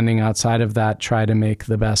then standing outside of that, try to make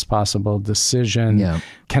the best possible decision,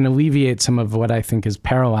 can alleviate some of what I think is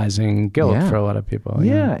paralyzing guilt for a lot of people.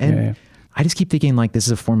 I just keep thinking like this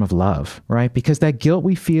is a form of love, right? Because that guilt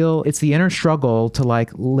we feel, it's the inner struggle to like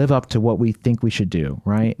live up to what we think we should do,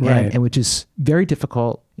 right? And which is very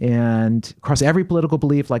difficult. And across every political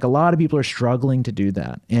belief, like a lot of people are struggling to do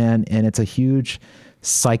that. And it's a huge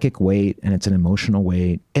psychic weight and it's an emotional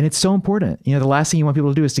weight. And it's so important. The last thing you want people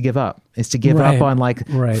to do is to give up. Is to give up on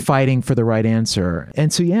fighting for the right answer.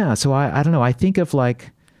 And so I don't know. I think of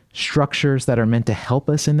structures that are meant to help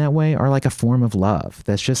us in that way are like a form of love.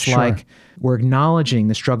 That's just we're acknowledging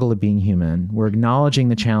the struggle of being human. We're acknowledging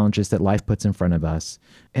the challenges that life puts in front of us.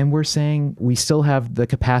 And we're saying we still have the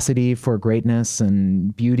capacity for greatness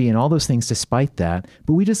and beauty and all those things despite that.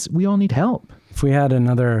 But we all need help. If we had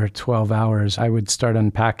another 12 hours, I would start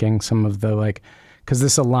unpacking some of the because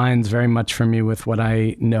this aligns very much for me with what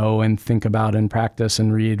I know and think about and practice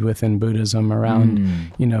and read within Buddhism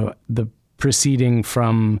around, the proceeding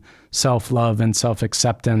from self-love and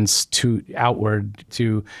self-acceptance to outward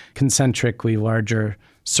to concentrically larger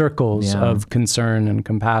circles of concern and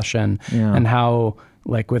compassion, and how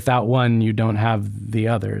without one, you don't have the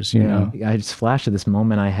others, you know? I just flashed to this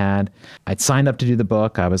moment I'd signed up to do the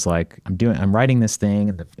book. I was like, I'm writing this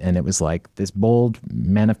thing. And it was this bold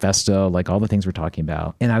manifesto, all the things we're talking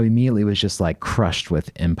about. And I immediately was just crushed with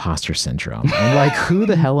imposter syndrome. I'm who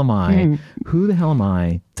the hell am I? Who the hell am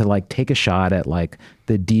I to take a shot at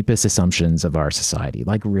the deepest assumptions of our society?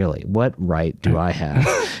 Really, what right do I have?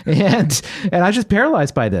 and I was just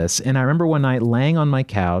paralyzed by this. And I remember one night laying on my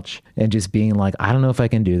couch and just being I don't know if I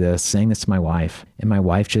can do this, saying this to my wife, and my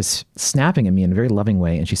wife just snapping at me in a very loving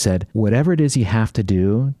way. And she said, whatever it is you have to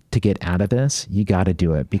do to get out of this, you got to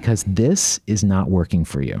do it, because this is not working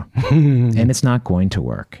for you and it's not going to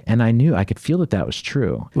work. And I knew I could feel that was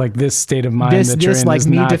true. This state of mind that you're in is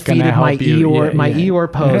me not defeated my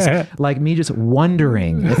Eeyore pose, me just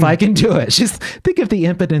wondering if I can do it. Just think of the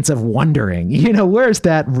impotence of wondering, where's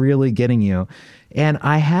that really getting you? And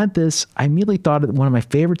I immediately thought of one of my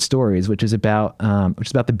favorite stories, which is about the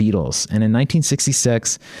Beatles. And in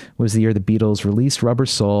 1966 was the year the Beatles released Rubber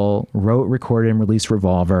Soul, wrote, recorded, and released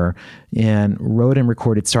Revolver, and wrote and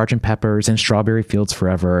recorded Sgt. Pepper's and Strawberry Fields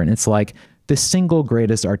Forever. And it's the single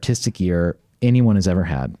greatest artistic year anyone has ever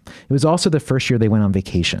had. It was also the first year they went on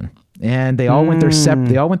vacation. And they all went their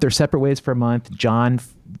separate ways for a month. John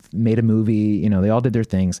made a movie, they all did their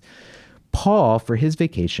things. Paul, for his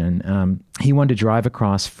vacation, he wanted to drive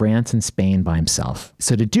across France and Spain by himself.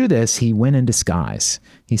 So to do this, he went in disguise.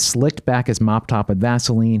 He slicked back his mop top with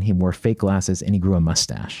Vaseline, he wore fake glasses, and he grew a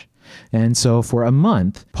mustache. And so for a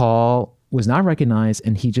month, Paul was not recognized,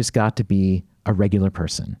 and he just got to be a regular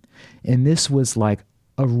person. And this was a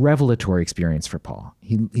revelatory experience for Paul.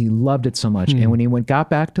 He loved it so much. And when he got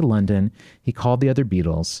back to London, he called the other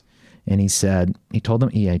Beatles, and he told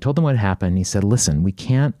them what happened. He said, listen, we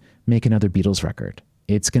can't make another Beatles record.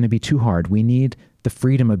 It's going to be too hard. We need the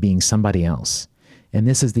freedom of being somebody else. And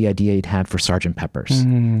this is the idea he'd had for Sgt. Pepper's.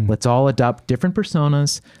 Let's all adopt different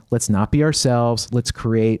personas. Let's not be ourselves. Let's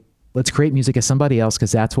create music as somebody else,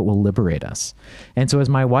 because that's what will liberate us. And so as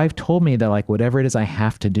my wife told me that whatever it is I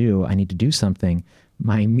have to do, I need to do something,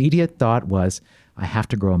 my immediate thought was, I have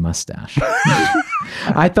to grow a mustache.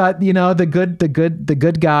 I thought, the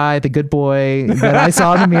good guy, the good boy that I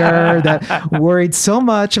saw in the mirror that worried so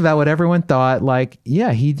much about what everyone thought,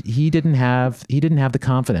 he didn't have the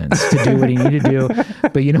confidence to do what he needed to do.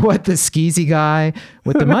 But you know what? The skeezy guy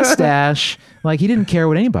with the mustache, he didn't care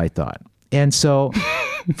what anybody thought. And so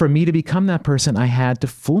for me to become that person, I had to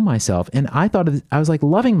fool myself. And I thought, I was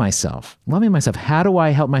loving myself. How do I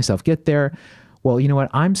help myself get there? Well, you know what?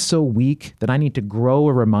 I'm so weak that I need to grow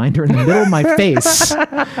a reminder in the middle of my face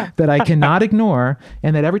that I cannot ignore.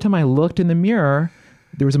 And that every time I looked in the mirror,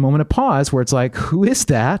 there was a moment of pause where it's who is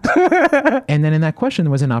that? And then in that question,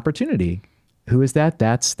 there was an opportunity. Who is that?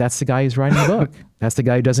 That's the guy who's writing the book. That's the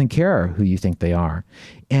guy who doesn't care who you think they are.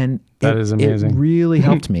 And that is amazing. It really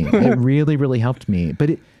helped me. It really, really helped me.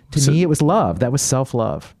 But to me, it was love. That was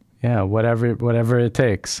self-love. Yeah, whatever it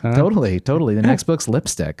takes. Huh? Totally. The next book's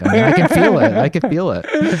lipstick. I can feel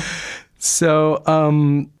it. So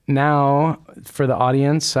now for the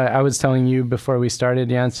audience, I was telling you before we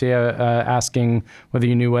started, Yancey, asking whether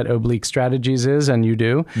you knew what Oblique Strategies is, and you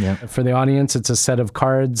do. Yeah. For the audience, it's a set of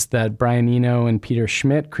cards that Brian Eno and Peter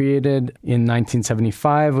Schmidt created in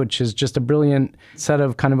 1975, which is just a brilliant set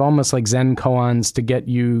of kind of almost like Zen koans to get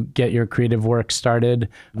your creative work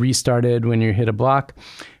restarted when you hit a block.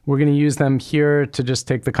 We're going to use them here to just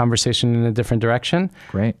take the conversation in a different direction.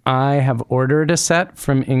 Great. I have ordered a set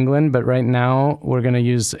from England, but right now we're going to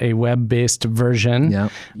use a web-based version. Yeah.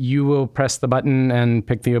 You will press the button and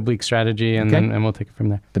pick the Oblique Strategy, and then we'll take it from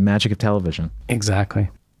there. The magic of television. Exactly.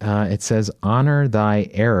 It says, honor thy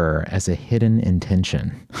error as a hidden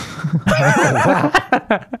intention.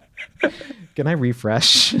 Can I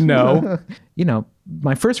refresh? No.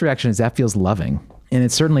 My first reaction is that feels loving. And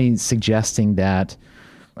it's certainly suggesting that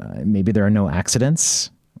maybe there are no accidents,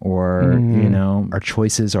 or, you know, our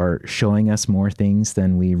choices are showing us more things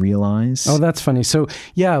than we realize. Oh, that's funny. So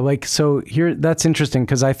yeah, like, so here, that's interesting,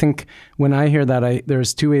 because I think when I hear that,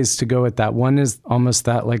 there's two ways to go with that. One is almost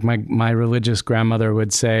that, like my religious grandmother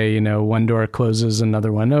would say, you know, one door closes,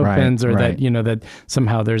 another one opens, or that, you know, that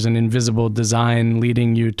somehow there's an invisible design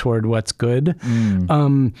leading you toward what's good.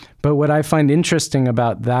 But what I find interesting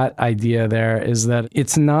about that idea there is that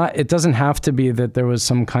it doesn't have to be that there was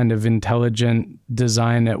some kind of intelligent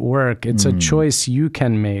design at work. It's a choice you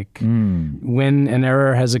can make when an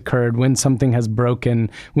error has occurred, when something has broken,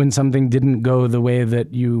 when something didn't go the way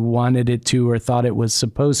that you wanted it to or thought it was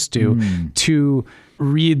supposed to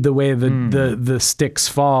read the way the sticks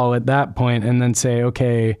fall at that point, and then say,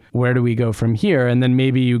 okay, where do we go from here? And then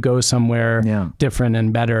maybe you go somewhere different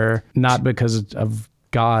and better, not because of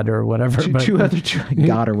God or whatever.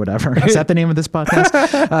 God or whatever. Is that the name of this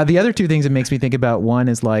podcast? The other two things it makes me think about, one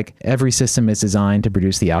is like every system is designed to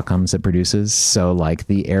produce the outcomes it produces. So like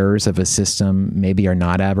the errors of a system maybe are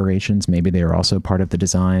not aberrations. Maybe they are also part of the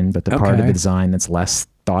design, but the part of the design that's less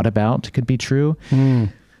thought about could be true.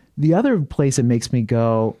 The other place it makes me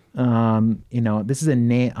go, you know, this is a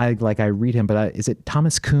name, I read him, but is it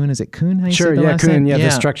Thomas Kuhn? Is it Kuhn? How you say the last Kuhn. name? The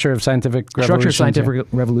Structure of Scientific Revolutions. Structure of Scientific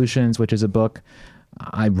Revolutions, which is a book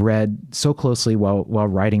I've read so closely while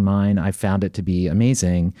writing mine. I found it to be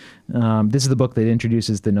amazing. This is the book that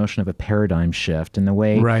introduces the notion of a paradigm shift. And the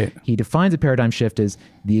way he defines a paradigm shift is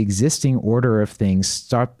the existing order of things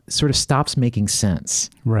sort of stops making sense.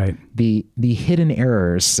 Right. The hidden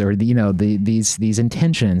errors, or these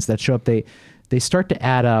intentions that show up, they start to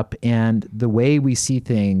add up, and the way we see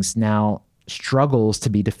things now struggles to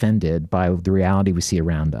be defended by the reality we see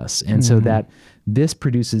around us. And so that this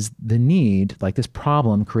produces the need, like this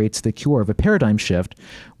problem creates the cure of a paradigm shift,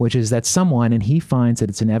 which is that someone, and he finds that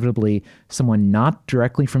it's inevitably someone not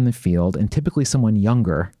directly from the field, and typically someone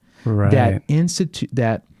younger,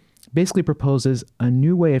 that basically proposes a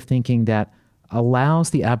new way of thinking that allows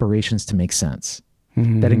the aberrations to make sense,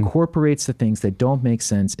 that incorporates the things that don't make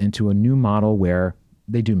sense into a new model where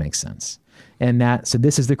they do make sense. And so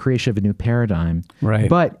this is the creation of a new paradigm. Right.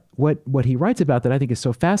 But what he writes about that I think is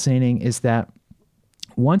so fascinating is that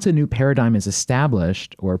once a new paradigm is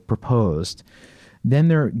established or proposed,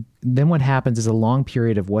 then what happens is a long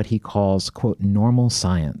period of what he calls, quote, normal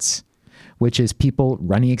science, which is people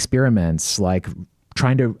running experiments, like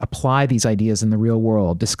trying to apply these ideas in the real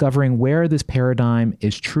world, discovering where this paradigm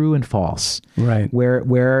is true and false, right?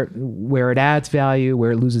 Where it adds value,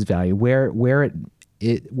 where it loses value, where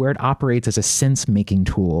it operates as a sense-making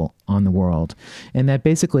tool on the world. And that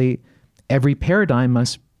basically every paradigm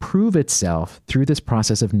must prove itself through this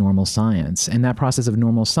process of normal science. And that process of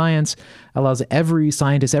normal science allows every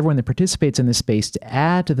scientist, everyone that participates in this space, to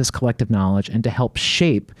add to this collective knowledge and to help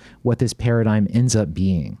shape what this paradigm ends up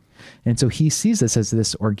being. And so he sees this as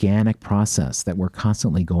this organic process that we're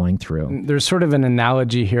constantly going through. There's sort of an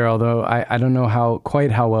analogy here, although I don't know quite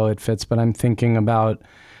how well it fits, but I'm thinking about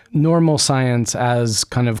normal science as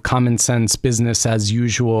kind of common sense business as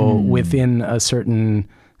usual within a certain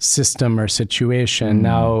system or situation.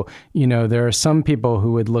 Now, there are some people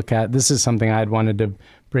who would look at, this is something I'd wanted to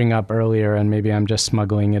bring up earlier, and maybe I'm just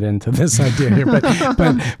smuggling it into this idea here. But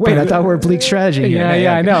wait, I thought we're bleak strategy here.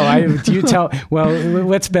 Yeah, I know.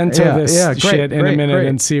 Let's bento this shit in a minute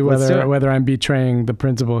and see whether I'm betraying the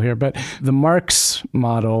principle here. But the Marx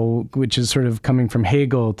model, which is sort of coming from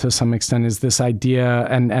Hegel to some extent, is this idea,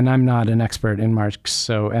 and I'm not an expert in Marx,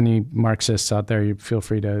 so any Marxists out there, you feel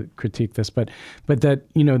free to critique this, but that,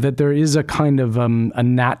 that there is a kind of a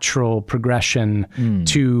natural progression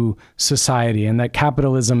to society, and that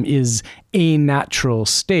capitalism is a natural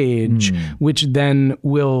stage, which then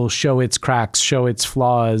will show its cracks, show its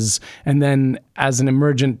flaws, and then as an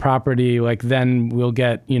emergent property, like then we'll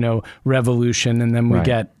get, revolution, and then we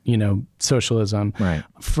get, socialism. Right.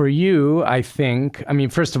 For you, I think,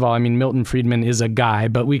 first of all, Milton Friedman is a guy,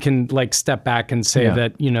 but we can step back and say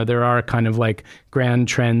that, there are kind of grand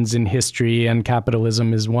trends in history, and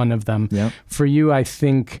capitalism is one of them. Yep. For you, I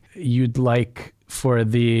think you'd like for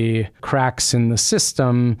the cracks in the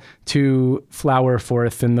system to flower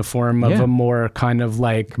forth in the form of a more kind of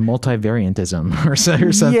multivariantism or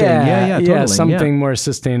something. Totally. Something more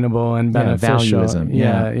sustainable and beneficial.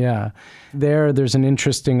 Valuism. There's an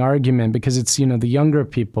interesting argument, because it's, the younger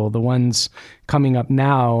people, the ones coming up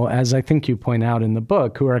now, as I think you point out in the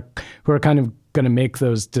book, who are kind of going to make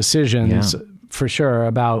those decisions for sure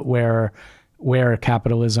about where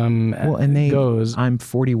capitalism goes. I'm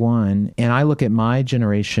 41, and I look at my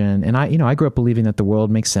generation, and I grew up believing that the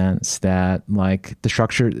world makes sense, that the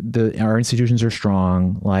structure, our institutions are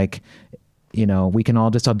strong, we can all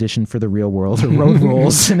just audition for the Real World or Road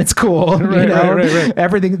Rules and it's cool. Right.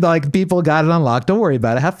 Everything, like, people got it unlocked. Don't worry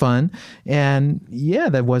about it. Have fun. And yeah,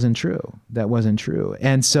 that wasn't true.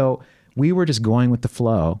 And so we were just going with the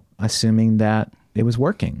flow, assuming that it was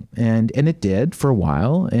working. And it did for a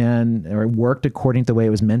while, or it worked according to the way it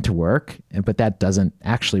was meant to work, but that doesn't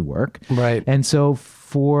actually work. Right. And so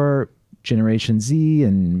for Generation Z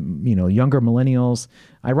and, younger millennials,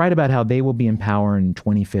 I write about how they will be in power in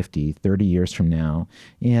 2050, 30 years from now.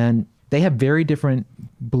 And they have very different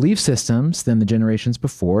belief systems than the generations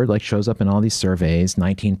before, like shows up in all these surveys.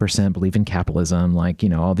 19% believe in capitalism,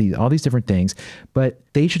 all these different things. But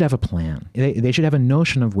they should have a plan. They should have a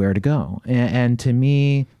notion of where to go. And to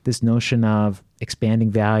me, this notion of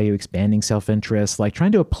expanding value, expanding self-interest, like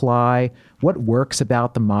trying to apply what works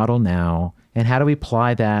about the model now, and how do we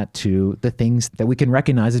apply that to the things that we can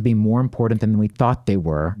recognize as being more important than we thought they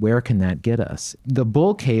were? Where can that get us? The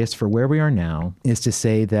bull case for where we are now is to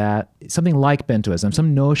say that something like Bentoism,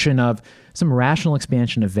 some notion of some rational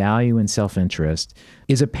expansion of value and self-interest,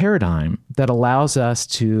 is a paradigm that allows us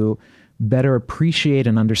to better appreciate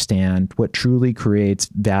and understand what truly creates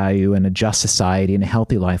value and a just society and a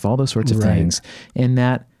healthy life, all those sorts of things. And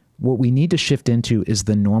that what we need to shift into is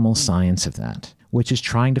the normal science of that, which is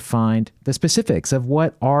trying to find the specifics of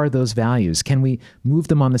what are those values. Can we move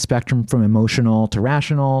them on the spectrum from emotional to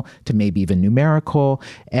rational to maybe even numerical?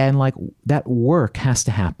 And that work has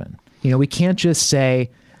to happen. We can't just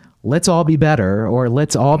say, let's all be better, or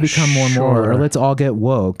let's all become more moral, or let's all get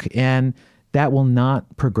woke. And that will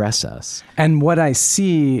not progress us. And what I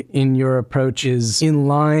see in your approach is in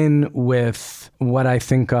line with what I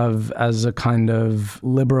think of as a kind of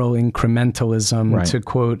liberal incrementalism, to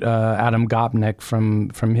quote Adam Gopnik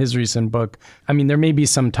from his recent book. I mean, there may be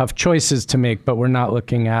some tough choices to make, but we're not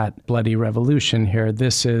looking at bloody revolution here.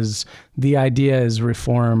 The idea is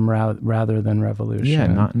reform rather than revolution.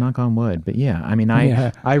 Yeah, knock on wood. But yeah, I mean,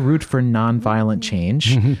 I root for nonviolent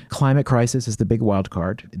change. Climate crisis is the big wild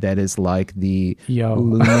card. That is like the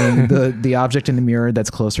looming, the object in the mirror that's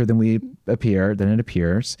closer than it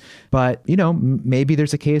appears. But, maybe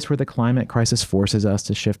there's a case where the climate crisis forces us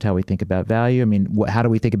to shift how we think about value. I mean, how do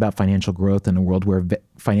we think about financial growth in a world where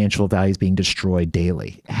financial value is being destroyed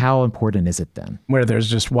daily? How important is it then? Where there's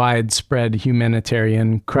just widespread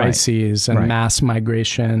humanitarian crises and mass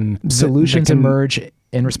migration. Solutions emerge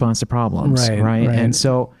in response to problems, right? And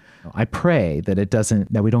so I pray that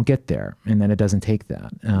that we don't get there and that it doesn't take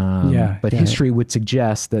that. But history would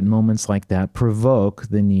suggest that moments like that provoke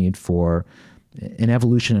the need for an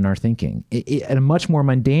evolution in our thinking. And a much more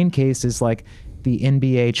mundane case is like the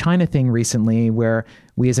NBA China thing recently, where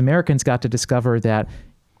we as Americans got to discover that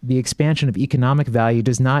the expansion of economic value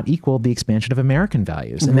does not equal the expansion of American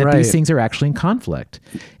values, and that these things are actually in conflict.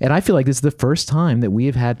 And I feel like this is the first time that we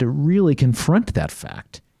have had to really confront that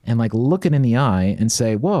fact and look it in the eye and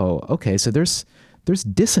say, whoa, okay, so there's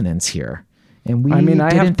dissonance here. And we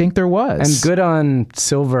didn't think there was. And good on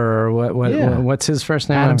Silver, or what's his first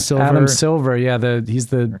name? Adam Silver. Adam Silver, he's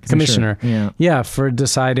the commissioner. Yeah, for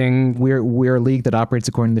deciding. We're a league that operates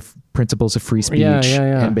according to the principles of free speech.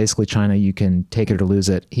 And basically China, you can take it or lose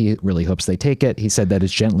it. He really hopes they take it. He said that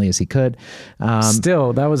as gently as he could.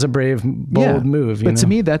 Still, that was a brave, bold move. But to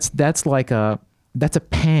me, that's a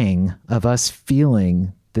pang of us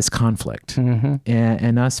feeling this conflict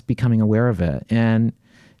and us becoming aware of it. And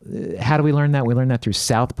how do we learn that? We learn that through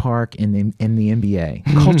South Park and the NBA.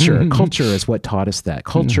 Culture is what taught us that.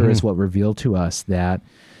 Culture is what revealed to us that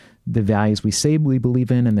the values we say we believe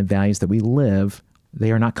in and the values that we live,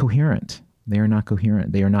 they are not coherent. They are not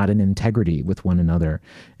coherent. They are not in integrity with one another.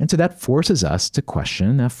 And so that forces us to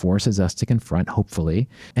question, that forces us to confront, hopefully.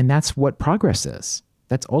 And that's what progress is.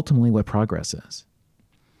 That's ultimately what progress is.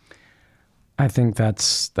 I think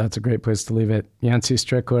that's a great place to leave it. Yancey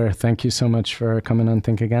Strickler, thank you so much for coming on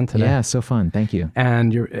Think Again today. Yeah, so fun. Thank you.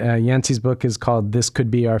 And Yancey's book is called This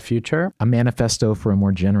Could Be Our Future: A Manifesto for a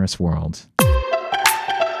More Generous World.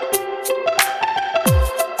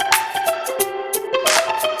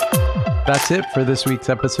 That's it for this week's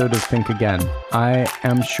episode of Think Again. I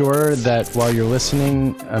am sure that while you're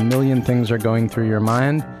listening, a million things are going through your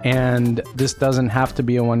mind, and this doesn't have to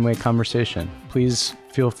be a one-way conversation. Please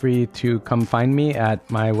feel free to come find me at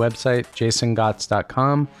my website,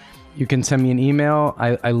 jasongotz.com. You can send me an email.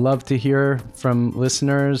 I love to hear from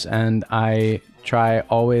listeners, and I try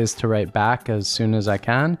always to write back as soon as I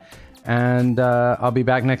can. And I'll be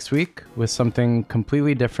back next week with something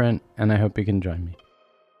completely different, and I hope you can join me.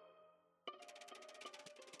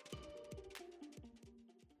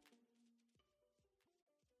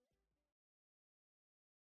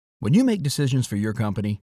 When you make decisions for your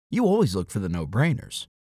company, you always look for the no-brainers.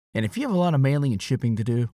 And if you have a lot of mailing and shipping to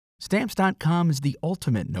do, Stamps.com is the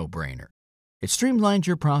ultimate no-brainer. It streamlines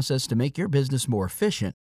your process to make your business more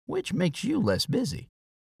efficient, which makes you less busy.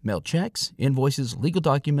 Mail checks, invoices, legal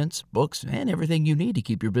documents, books, and everything you need to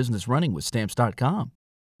keep your business running with Stamps.com.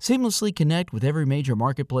 Seamlessly connect with every major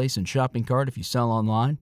marketplace and shopping cart if you sell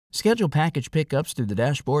online. Schedule package pickups through the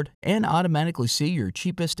dashboard and automatically see your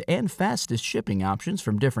cheapest and fastest shipping options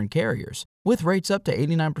from different carriers, with rates up to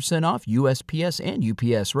 89% off USPS and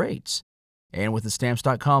UPS rates. And with the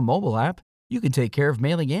Stamps.com mobile app, you can take care of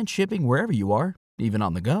mailing and shipping wherever you are, even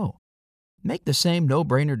on the go. Make the same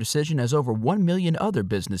no-brainer decision as over 1 million other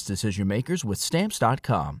business decision makers with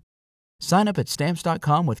Stamps.com. Sign up at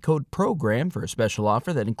Stamps.com with code PROGRAM for a special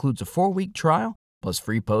offer that includes a 4-week trial, plus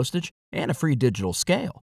free postage and a free digital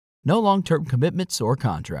scale. No long-term commitments or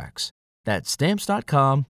contracts. That's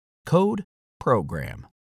Stamps.com, code PROGRAM.